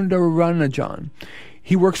 Soundaranajan.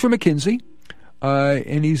 He works for McKinsey,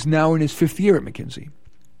 and he's now in his 5th year at McKinsey.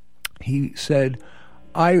 He said,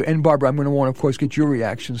 and Barbara, I'm going to want to, of course, get your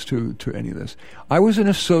reactions to any of this. I was an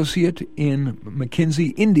associate in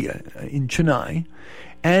McKinsey, India, in Chennai,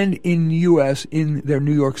 and in the U.S. in their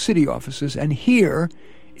New York City offices, and here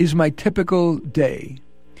is my typical day.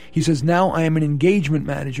 He says, now I am an engagement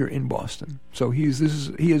manager in Boston. So he's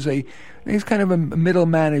kind of a middle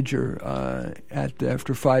manager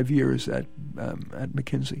after 5 years at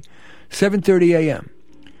McKinsey. 7:30 a.m.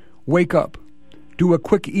 Wake up. Do a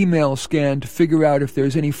quick email scan to figure out if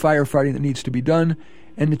there's any firefighting that needs to be done,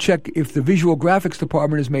 and to check if the visual graphics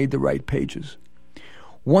department has made the right pages.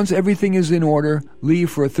 Once everything is in order, leave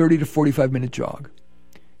for a 30 to 45-minute jog.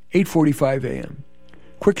 8:45 a.m.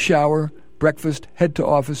 Quick shower, breakfast, head to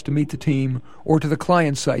office to meet the team or to the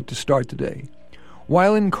client site to start the day.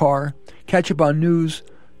 While in car, catch up on news,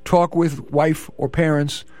 talk with wife or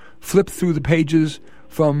parents, flip through the pages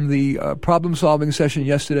from the problem-solving session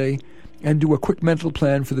yesterday, and do a quick mental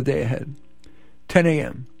plan for the day ahead. 10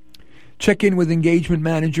 a.m. Check in with engagement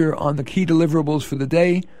manager on the key deliverables for the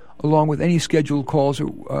day, along with any scheduled calls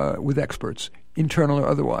with experts, internal or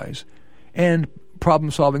otherwise, and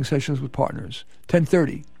problem-solving sessions with partners.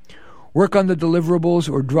 10:30. Work on the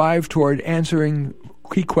deliverables or drive toward answering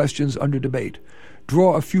key questions under debate.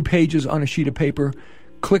 Draw a few pages on a sheet of paper,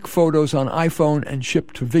 click photos on iPhone, and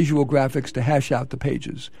ship to visual graphics to hash out the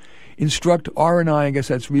pages. Instruct R&I, I guess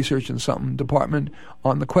that's research and something, department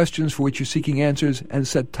on the questions for which you're seeking answers and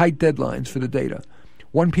set tight deadlines for the data.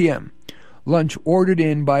 1 p.m. Lunch ordered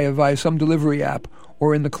in via some delivery app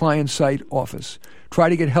or in the client site office. Try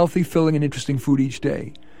to get healthy, filling, and interesting food each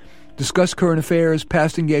day. Discuss current affairs,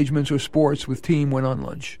 past engagements, or sports with team when on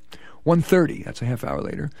lunch. 1:30, that's a half hour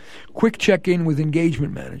later. Quick check-in with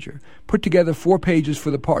engagement manager. Put together 4 pages for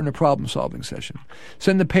the partner problem-solving session.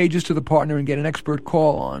 Send the pages to the partner and get an expert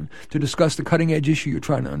call on to discuss the cutting-edge issue you're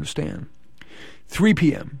trying to understand. 3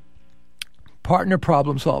 p.m. Partner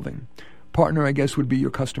problem-solving. Partner, I guess, would be your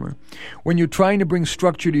customer. When you're trying to bring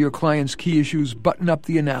structure to your client's key issues, button up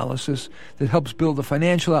the analysis that helps build a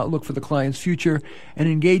financial outlook for the client's future and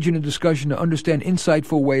engage in a discussion to understand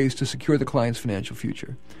insightful ways to secure the client's financial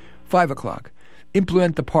future. 5 o'clock.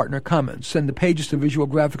 Implement the partner comments. Send the pages to visual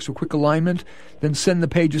graphics for quick alignment, then send the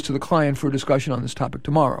pages to the client for a discussion on this topic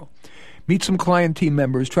tomorrow. Meet some client team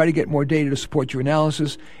members, try to get more data to support your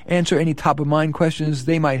analysis, answer any top-of-mind questions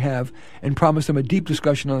they might have, and promise them a deep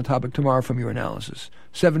discussion on the topic tomorrow from your analysis.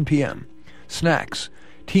 7 p.m. Snacks.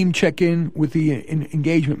 Team check-in with the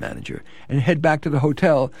engagement manager, and head back to the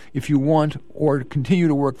hotel if you want or continue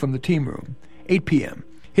to work from the team room. 8 p.m.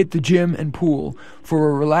 Hit the gym and pool for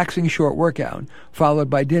a relaxing short workout, followed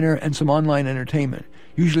by dinner and some online entertainment,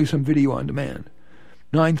 usually some video on demand.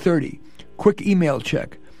 9:30. Quick email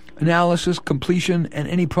check. Analysis, completion, and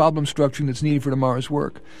any problem structuring that's needed for tomorrow's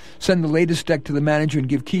work. Send the latest deck to the manager and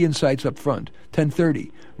give key insights up front.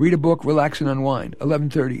 10:30. Read a book, relax, and unwind.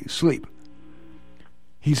 11:30. Sleep.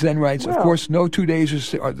 He then writes, of course, no 2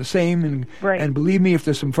 days are the same, and believe me, if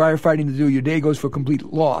there's some firefighting to do, your day goes for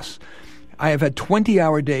complete loss. I have had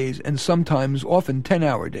 20-hour days and sometimes, often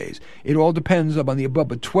 10-hour days. It all depends upon the above,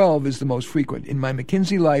 but 12 is the most frequent. In my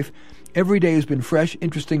McKinsey life, every day has been fresh,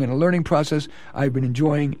 interesting, and a learning process. I've been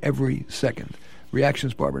enjoying every second.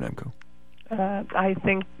 Reactions, Barbara Nemko. I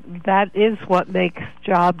think that is what makes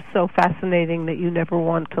jobs so fascinating that you never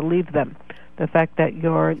want to leave them. The fact that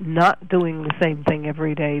you're not doing the same thing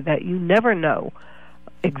every day, that you never know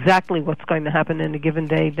exactly what's going to happen in a given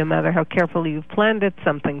day. No matter how carefully you've planned it,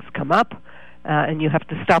 some things come up, and you have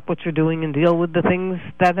to stop what you're doing and deal with the things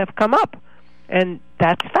that have come up. And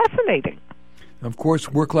that's fascinating. Of course,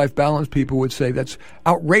 work-life balance people would say that's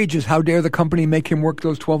outrageous. How dare the company make him work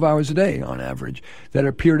those 12 hours a day on average that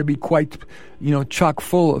appear to be quite, chock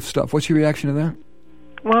full of stuff. What's your reaction to that?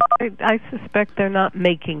 Well, I suspect they're not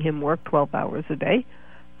making him work 12 hours a day.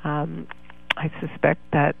 I suspect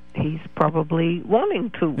that he's probably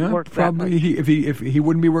wanting to work probably that much. If he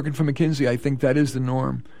wouldn't be working for McKinsey, I think that is the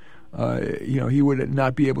norm. He would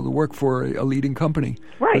not be able to work for a leading company.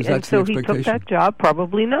 Right, and so he took that job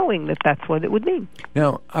probably knowing that that's what it would mean.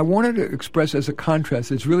 Now, I wanted to express as a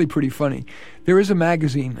contrast, it's really pretty funny. There is a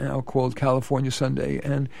magazine now called California Sunday,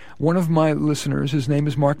 and one of my listeners, his name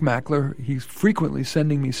is Mark Mackler, he's frequently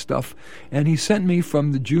sending me stuff, and he sent me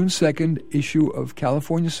from the June 2nd issue of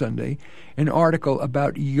California Sunday an article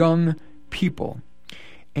about young people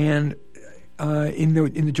and in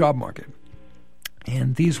the job market.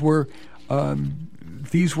 And these were, I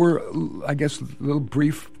guess, a little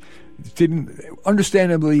brief.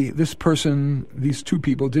 Understandably, these two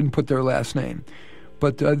people didn't put their last name.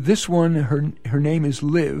 But this one, her name is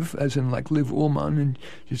Liv, as in like Liv Ullmann, and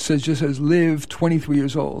it just says Liv, 23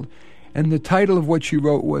 years old. And the title of what she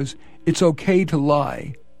wrote was, "It's Okay to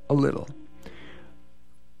Lie a Little."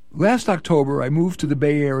 Last October, I moved to the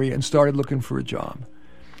Bay Area and started looking for a job.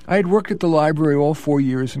 I had worked at the library all 4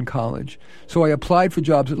 years in college, so I applied for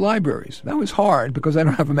jobs at libraries. That was hard because I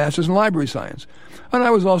don't have a master's in library science. And I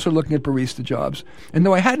was also looking at barista jobs. And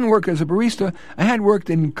though I hadn't worked as a barista, I had worked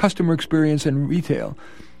in customer experience and retail.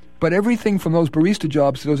 But everything from those barista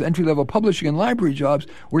jobs to those entry-level publishing and library jobs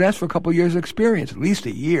would ask for a couple of years' experience, at least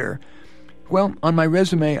a year. Well, on my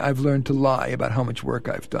resume, I've learned to lie about how much work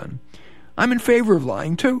I've done. I'm in favor of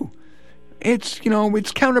lying too. It's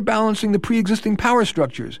counterbalancing the pre-existing power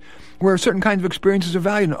structures where certain kinds of experiences are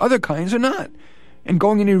valued and other kinds are not. And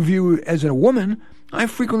going in an interview as a woman, I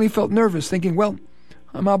frequently felt nervous, thinking, well,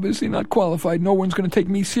 I'm obviously not qualified. No one's going to take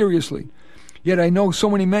me seriously. Yet I know so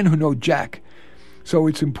many men who know Jack. So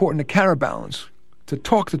it's important to counterbalance, to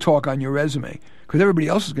talk the talk on your resume, because everybody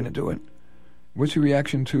else is going to do it. What's your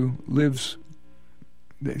reaction to Liv's?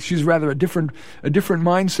 She's rather a different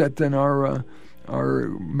mindset than our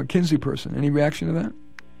McKinsey person. Any reaction to that?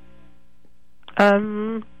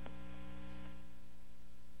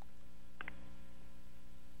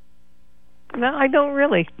 No, I don't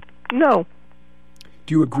really. No.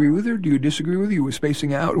 Do you agree with her? Do you disagree with her? You were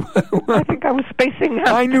spacing out. I think I was spacing out.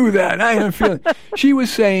 I knew that. I had a feeling. She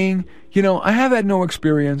was saying, I have had no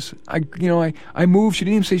experience. I moved. She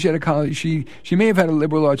didn't even say she had a college. She may have had a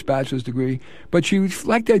liberal arts bachelor's degree, but she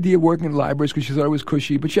liked the idea of working in libraries because she thought it was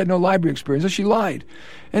cushy, but she had no library experience, so she lied.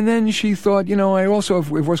 And then she thought, I also, if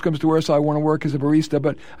worse comes to worse, I want to work as a barista,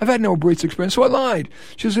 but I've had no barista experience, so I lied.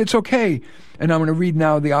 She says, it's okay. And I'm going to read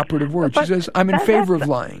now the operative word. She says, I'm in favor of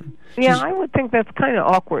lying. Yeah, I would think that's kind of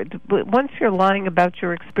awkward. But once you're lying about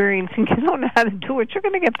your experience and you don't know how to do it, you're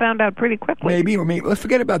going to get found out pretty quickly. Maybe. Let's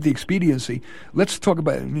forget about the expediency. Let's talk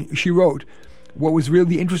about it. She wrote, what was really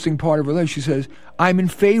the interesting part of her letter, she says, I'm in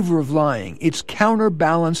favor of lying. It's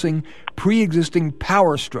counterbalancing pre-existing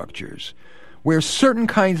power structures where certain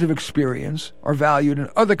kinds of experience are valued and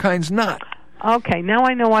other kinds not. Okay, now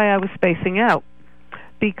I know why I was spacing out.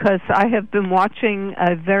 Because I have been watching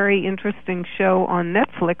a very interesting show on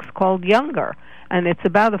Netflix called Younger, and it's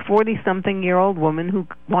about a 40-something-year-old woman who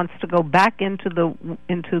wants to go back into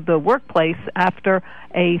the workplace after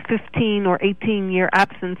a 15 or 18-year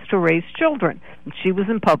absence to raise children. And she was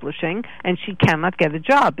in publishing, and she cannot get a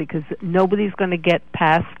job because nobody's going to get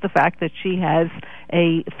past the fact that she has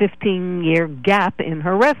a 15-year gap in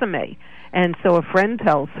her resume. And so a friend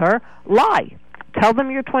tells her, lie. Tell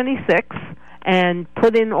them you're 26, and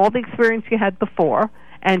put in all the experience you had before,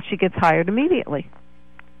 and she gets hired immediately.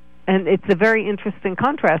 And it's a very interesting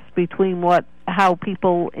contrast between how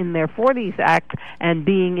people in their 40s act and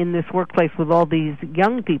being in this workplace with all these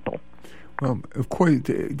young people. Well, of course,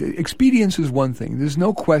 the expedience is one thing. There's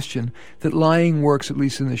no question that lying works, at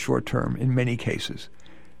least in the short term, in many cases.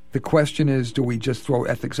 The question is, do we just throw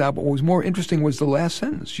ethics out? But what was more interesting was the last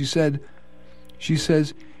sentence. She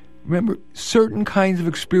says, remember, certain kinds of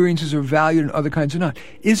experiences are valued and other kinds are not.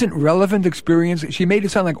 Isn't relevant experience? She made it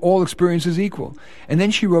sound like all experience is equal. And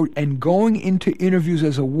then she wrote, and going into interviews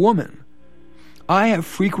as a woman, I have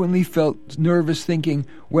frequently felt nervous thinking,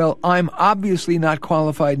 well, I'm obviously not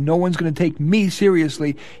qualified. No one's going to take me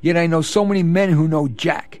seriously, yet I know so many men who know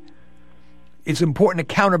Jack. It's important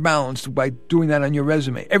to counterbalance by doing that on your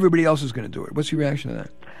resume. Everybody else is going to do it. What's your reaction to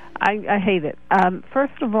that? I hate it.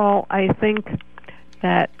 First of all, I think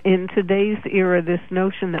that in today's era, this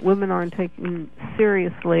notion that women aren't taken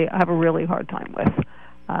seriously, I have a really hard time with.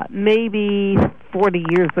 Maybe 40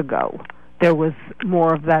 years ago, there was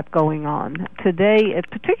more of that going on. Today,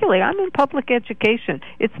 particularly, I'm in public education.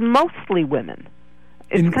 It's mostly women.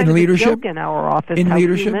 It's kind of leadership? a joke in our office in how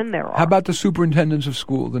leadership? few men there are. How about the superintendents of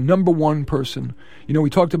school, the number one person? We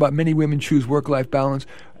talked about many women choose work-life balance.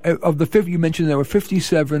 Of the 50, you mentioned there were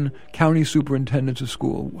 57 county superintendents of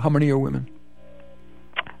school. How many are women?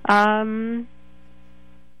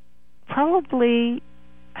 Probably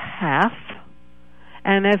half.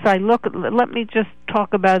 And as I look, let me just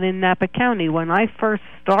talk about in Napa County. When I first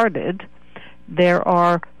started, there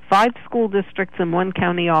are 5 school districts and 1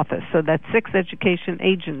 county office, so that's 6 education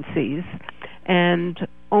agencies, and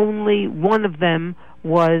only one of them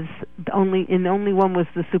only one was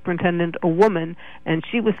the superintendent a woman, and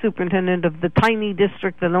she was superintendent of the tiny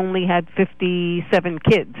district that only had 57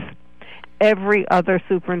 kids. Every other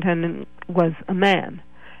superintendent was a man.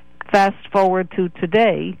 Fast forward to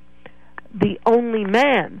today, the only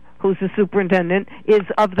man who's a superintendent is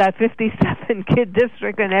of that 57-kid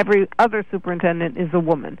district, and every other superintendent is a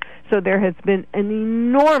woman. So there has been an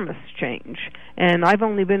enormous change, and I've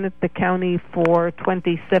only been at the county for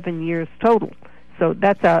 27 years total. So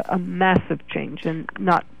that's a massive change and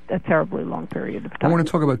not a terribly long period of time. I want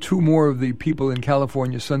to talk about 2 more of the people in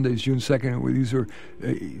California Sundays, June 2nd. These are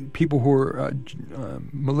people who are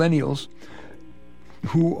millennials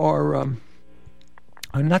who are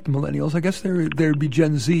not the millennials. I guess there'd be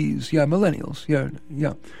Gen Zs. Yeah, millennials.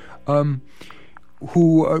 Yeah.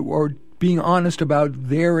 Who are being honest about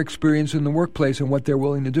their experience in the workplace and what they're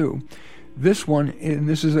willing to do. This one, and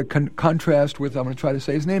this is a contrast with, I'm going to try to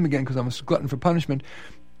say his name again because I'm a glutton for punishment,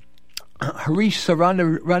 Harish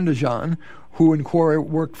Saranarajan, who in Quora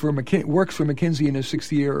works for McKinsey in his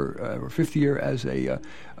 6th year or 5th year as a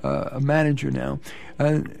manager now,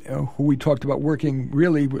 who we talked about working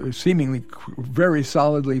really seemingly very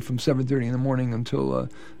solidly from 7:30 in the morning until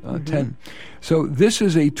 10. So this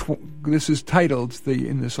is titled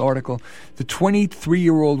in this article, "The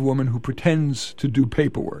 23-year-old Woman Who Pretends to Do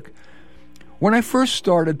Paperwork." When I first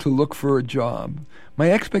started to look for a job,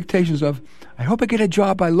 my expectations of, I hope I get a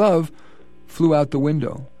job I love, flew out the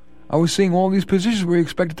window. I was seeing all these positions where you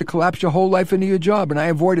expected to collapse your whole life into your job, and I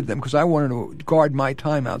avoided them because I wanted to guard my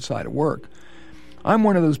time outside of work. I'm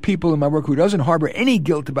one of those people in my work who doesn't harbor any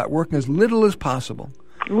guilt about working as little as possible.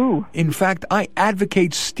 Ooh. In fact, I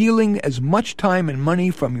advocate stealing as much time and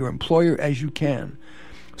money from your employer as you can.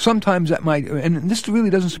 Sometimes that might, and this really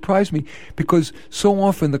doesn't surprise me, because so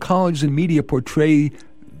often the colleges and media portray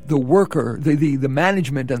the worker, the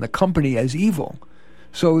management and the company as evil.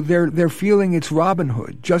 So they're feeling it's Robin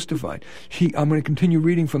Hood, justified. I'm going to continue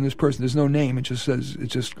reading from this person. There's no name. It just says,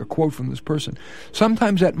 it's just a quote from this person.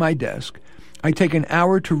 Sometimes at my desk, I take an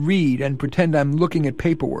hour to read and pretend I'm looking at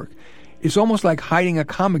paperwork. It's almost like hiding a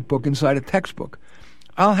comic book inside a textbook.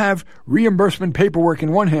 I'll have reimbursement paperwork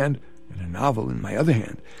in one hand and a novel in my other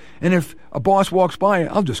hand. And if a boss walks by,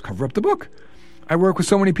 I'll just cover up the book. I work with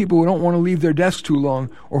so many people who don't want to leave their desks too long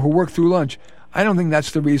or who work through lunch. I don't think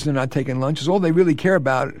that's the reason they're not taking lunch. Is all they really care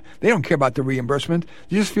about. They don't care about the reimbursement.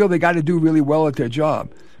 They just feel they got to do really well at their job.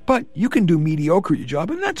 But you can do mediocre at your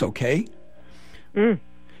job, and that's okay.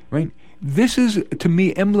 Right? This is, to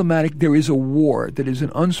me, emblematic. There is a war that is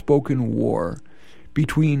an unspoken war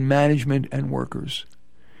between management and workers.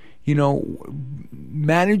 You know,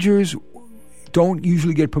 managers don't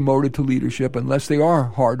usually get promoted to leadership unless they are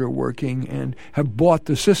harder working and have bought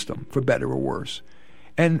the system, for better or worse.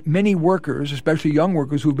 And many workers, especially young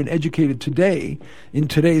workers who've been educated today in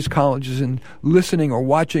today's colleges and listening or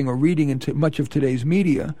watching or reading into much of today's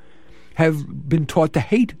media, have been taught to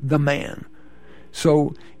hate the man.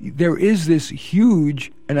 So there is this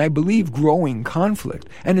huge and I believe growing conflict.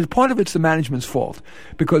 And part of it's the management's fault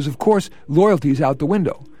because, of course, loyalty is out the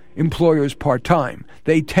window. Employers part-time,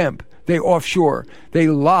 they temp, they offshore, they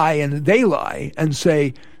lie and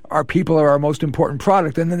say, our people are our most important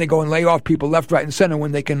product, and then they go and lay off people left, right, and center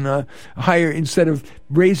when they can hire, instead of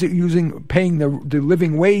paying the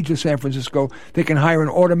living wage of San Francisco, they can hire an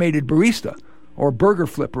automated barista or burger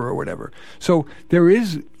flipper or whatever. So there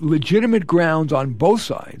is legitimate grounds on both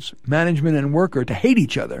sides, management and worker, to hate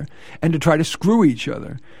each other and to try to screw each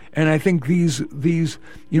other. And I think these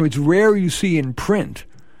it's rare you see in print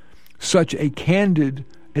such a candid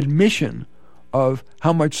admission of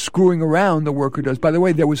how much screwing around the worker does. By the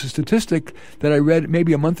way, there was a statistic that I read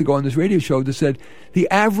maybe a month ago on this radio show that said the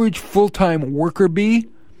average full-time worker bee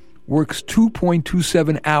works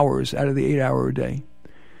 2.27 hours out of the 8-hour a day.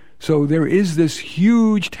 So there is this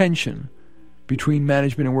huge tension between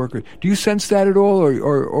management and worker. Do you sense that at all?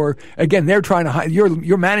 Or again, they're trying to hide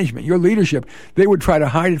your management, your leadership. They would try to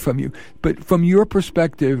hide it from you. But from your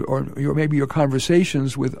perspective, or maybe your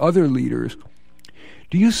conversations with other leaders,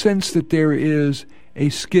 do you sense that there is a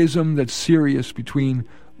schism that's serious between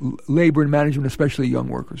labor and management, especially young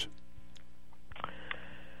workers?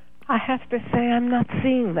 I have to say I'm not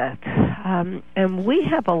seeing that. And we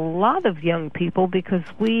have a lot of young people because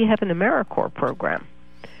we have an AmeriCorps program.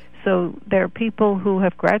 So there are people who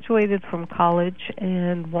have graduated from college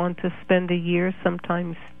and want to spend a year,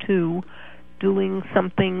 sometimes two, doing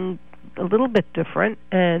something a little bit different,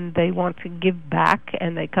 and they want to give back,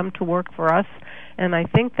 and they come to work for us. And I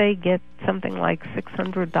think they get something like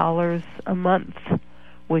 $600 a month,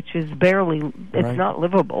 which is it's not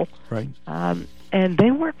livable. Right. And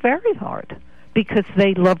they work very hard because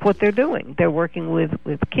they love what they're doing. They're working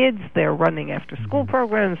with kids. They're running after-school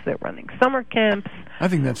programs. They're running summer camps. I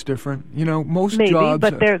think that's different. Most Maybe, jobs...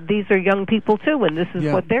 but these are young people, too, and this is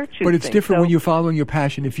what they're choosing. But it's different when you're following your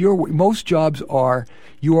passion. Most jobs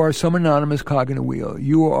you are some anonymous cog in a wheel.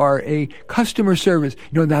 You are a customer service.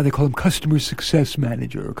 Now they call them customer success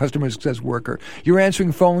manager or customer success worker. You're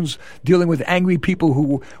answering phones, dealing with angry people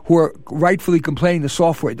who are rightfully complaining the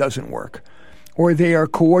software doesn't work. Or they are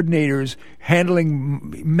coordinators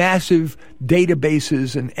handling massive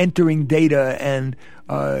databases and entering data and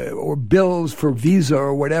or bills for Visa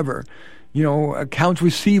or whatever. Accounts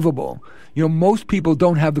receivable. Most people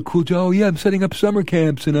don't have the cool job. Oh yeah, I'm setting up summer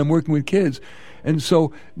camps and I'm working with kids. And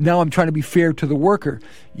so now I'm trying to be fair to the worker.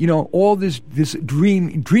 All this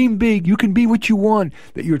dream big, you can be what you want,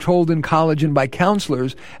 that you're told in college and by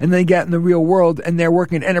counselors, and then they get in the real world and they're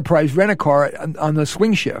working at Enterprise Rent-A-Car on the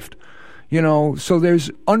swing shift. So there's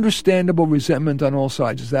understandable resentment on all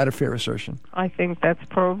sides. Is that a fair assertion? I think that's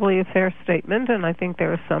probably a fair statement, and I think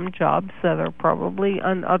there are some jobs that are probably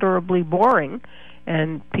unutterably boring,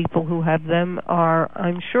 and people who have them are,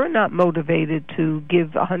 I'm sure, not motivated to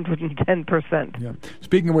give 110%. Yeah.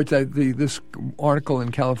 Speaking of which, this article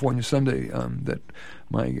in California Sunday that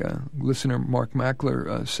my listener Mark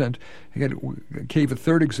Mackler sent gave a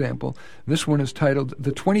third example. This one is titled,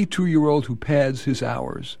 "The 22-Year-Old Who Pads His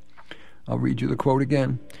Hours." I'll read you the quote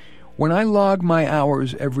again. "When I log my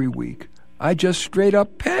hours every week, I just straight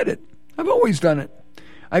up pad it. I've always done it.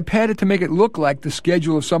 I pad it to make it look like the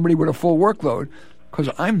schedule of somebody with a full workload, because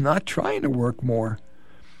I'm not trying to work more.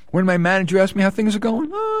 When my manager asks me how things are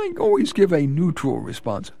going, I always give a neutral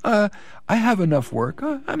response. I have enough work.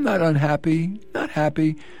 I'm not unhappy, not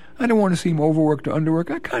happy. I don't want to seem overworked or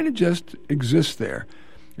underworked. I kind of just exist there.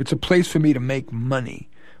 It's a place for me to make money.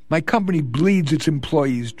 My company bleeds its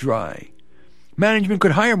employees dry. Management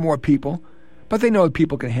could hire more people, but they know that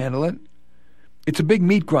people can handle it. It's a big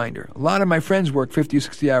meat grinder. A lot of my friends work 50 or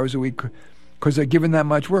 60 hours a week because they're given that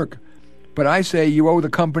much work. But I say you owe the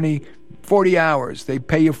company 40 hours. They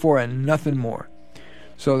pay you for it and nothing more."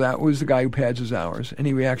 So that was the guy who pads his hours.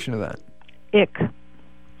 Any reaction to that? Ick.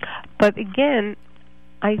 But again,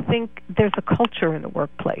 I think there's a culture in the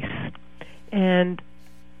workplace. And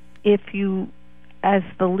if you, as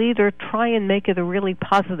the leader, try and make it a really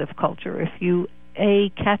positive culture, if you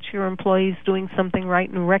catch your employees doing something right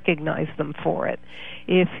and recognize them for it,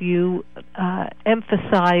 if you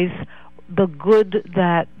emphasize the good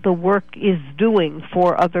that the work is doing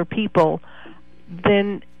for other people,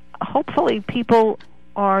 then hopefully people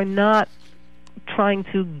are not trying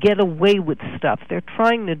to get away with stuff. They're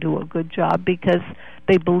trying to do a good job because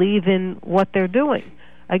they believe in what they're doing.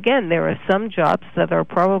 Again, there are some jobs that are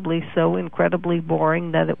probably so incredibly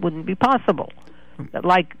boring that it wouldn't be possible.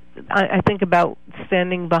 Like, I think about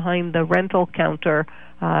standing behind the rental counter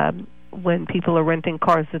when people are renting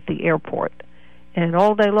cars at the airport. And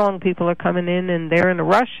all day long, people are coming in, and they're in a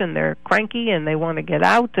rush, and they're cranky, and they want to get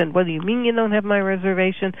out. And what do you mean you don't have my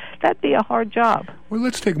reservation? That'd be a hard job. Well,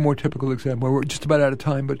 let's take a more typical example. We're just about out of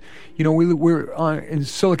time, but we're in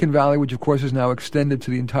Silicon Valley, which of course is now extended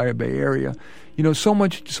to the entire Bay Area. So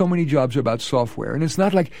many jobs are about software, and it's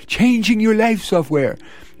not like changing your life software.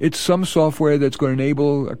 It's some software that's going to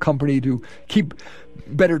enable a company to keep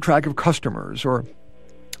better track of customers, or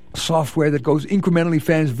software that goes incrementally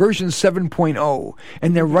fast, version 7.0,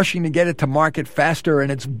 and they're rushing to get it to market faster,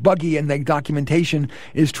 and it's buggy, and the documentation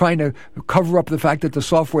is trying to cover up the fact that the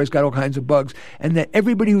software's got all kinds of bugs, and that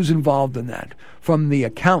everybody who's involved in that, from the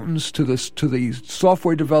accountants to the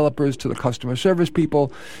software developers to the customer service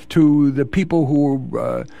people to the people who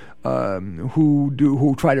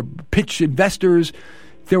try to pitch investors,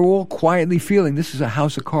 they're all quietly feeling this is a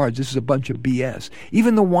house of cards, this is a bunch of BS.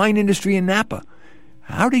 Even the wine industry in Napa.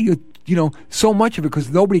 How do you so much of it, because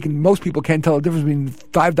most people can't tell the difference between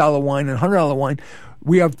 $5 wine and $100 wine.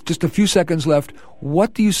 We have just a few seconds left.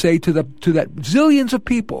 What do you say to that zillions of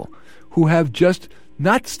people who have just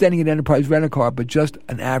not standing at Enterprise Rent-A-Car, but just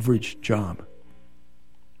an average job?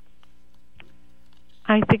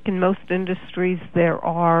 I think in most industries there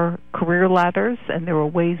are career ladders and there are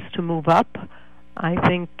ways to move up. I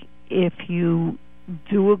think if you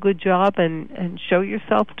do a good job and show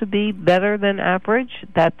yourself to be better than average,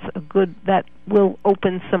 that will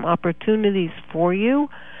open some opportunities for you.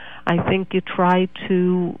 I think you try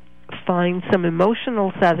to find some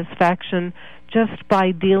emotional satisfaction just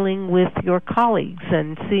by dealing with your colleagues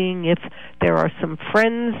and seeing if there are some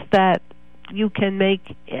friends that you can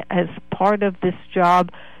make as part of this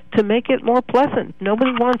job to make it more pleasant.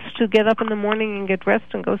 Nobody wants to get up in the morning and get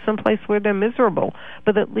dressed and go someplace where they're miserable.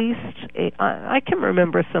 But at least I can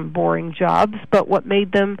remember some boring jobs, but what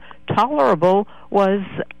made them tolerable was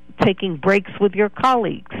taking breaks with your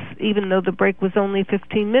colleagues. Even though the break was only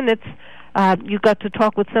 15 minutes, you got to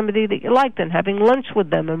talk with somebody that you liked and having lunch with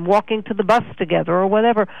them and walking to the bus together or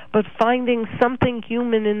whatever, but finding something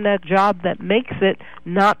human in that job that makes it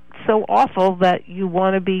not so awful that you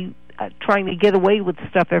want to be trying to get away with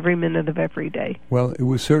stuff every minute of every day. Well, it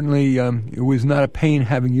was certainly it was not a pain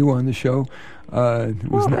having you on the show.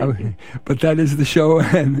 But that is the show,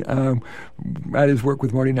 and that is Work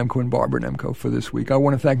with Marty Nemko and Barbara Nemko for this week. I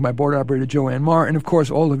want to thank my board operator, Joanne Marr, and of course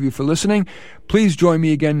all of you for listening. Please join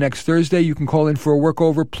me again next Thursday. You can call in for a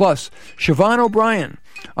workover, plus Siobhan O'Brien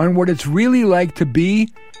on what it's really like to be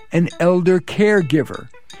an elder caregiver.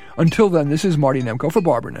 Until then, this is Marty Nemko for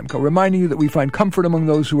Barbara Nemko, reminding you that we find comfort among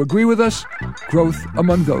those who agree with us, growth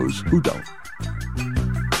among those who don't.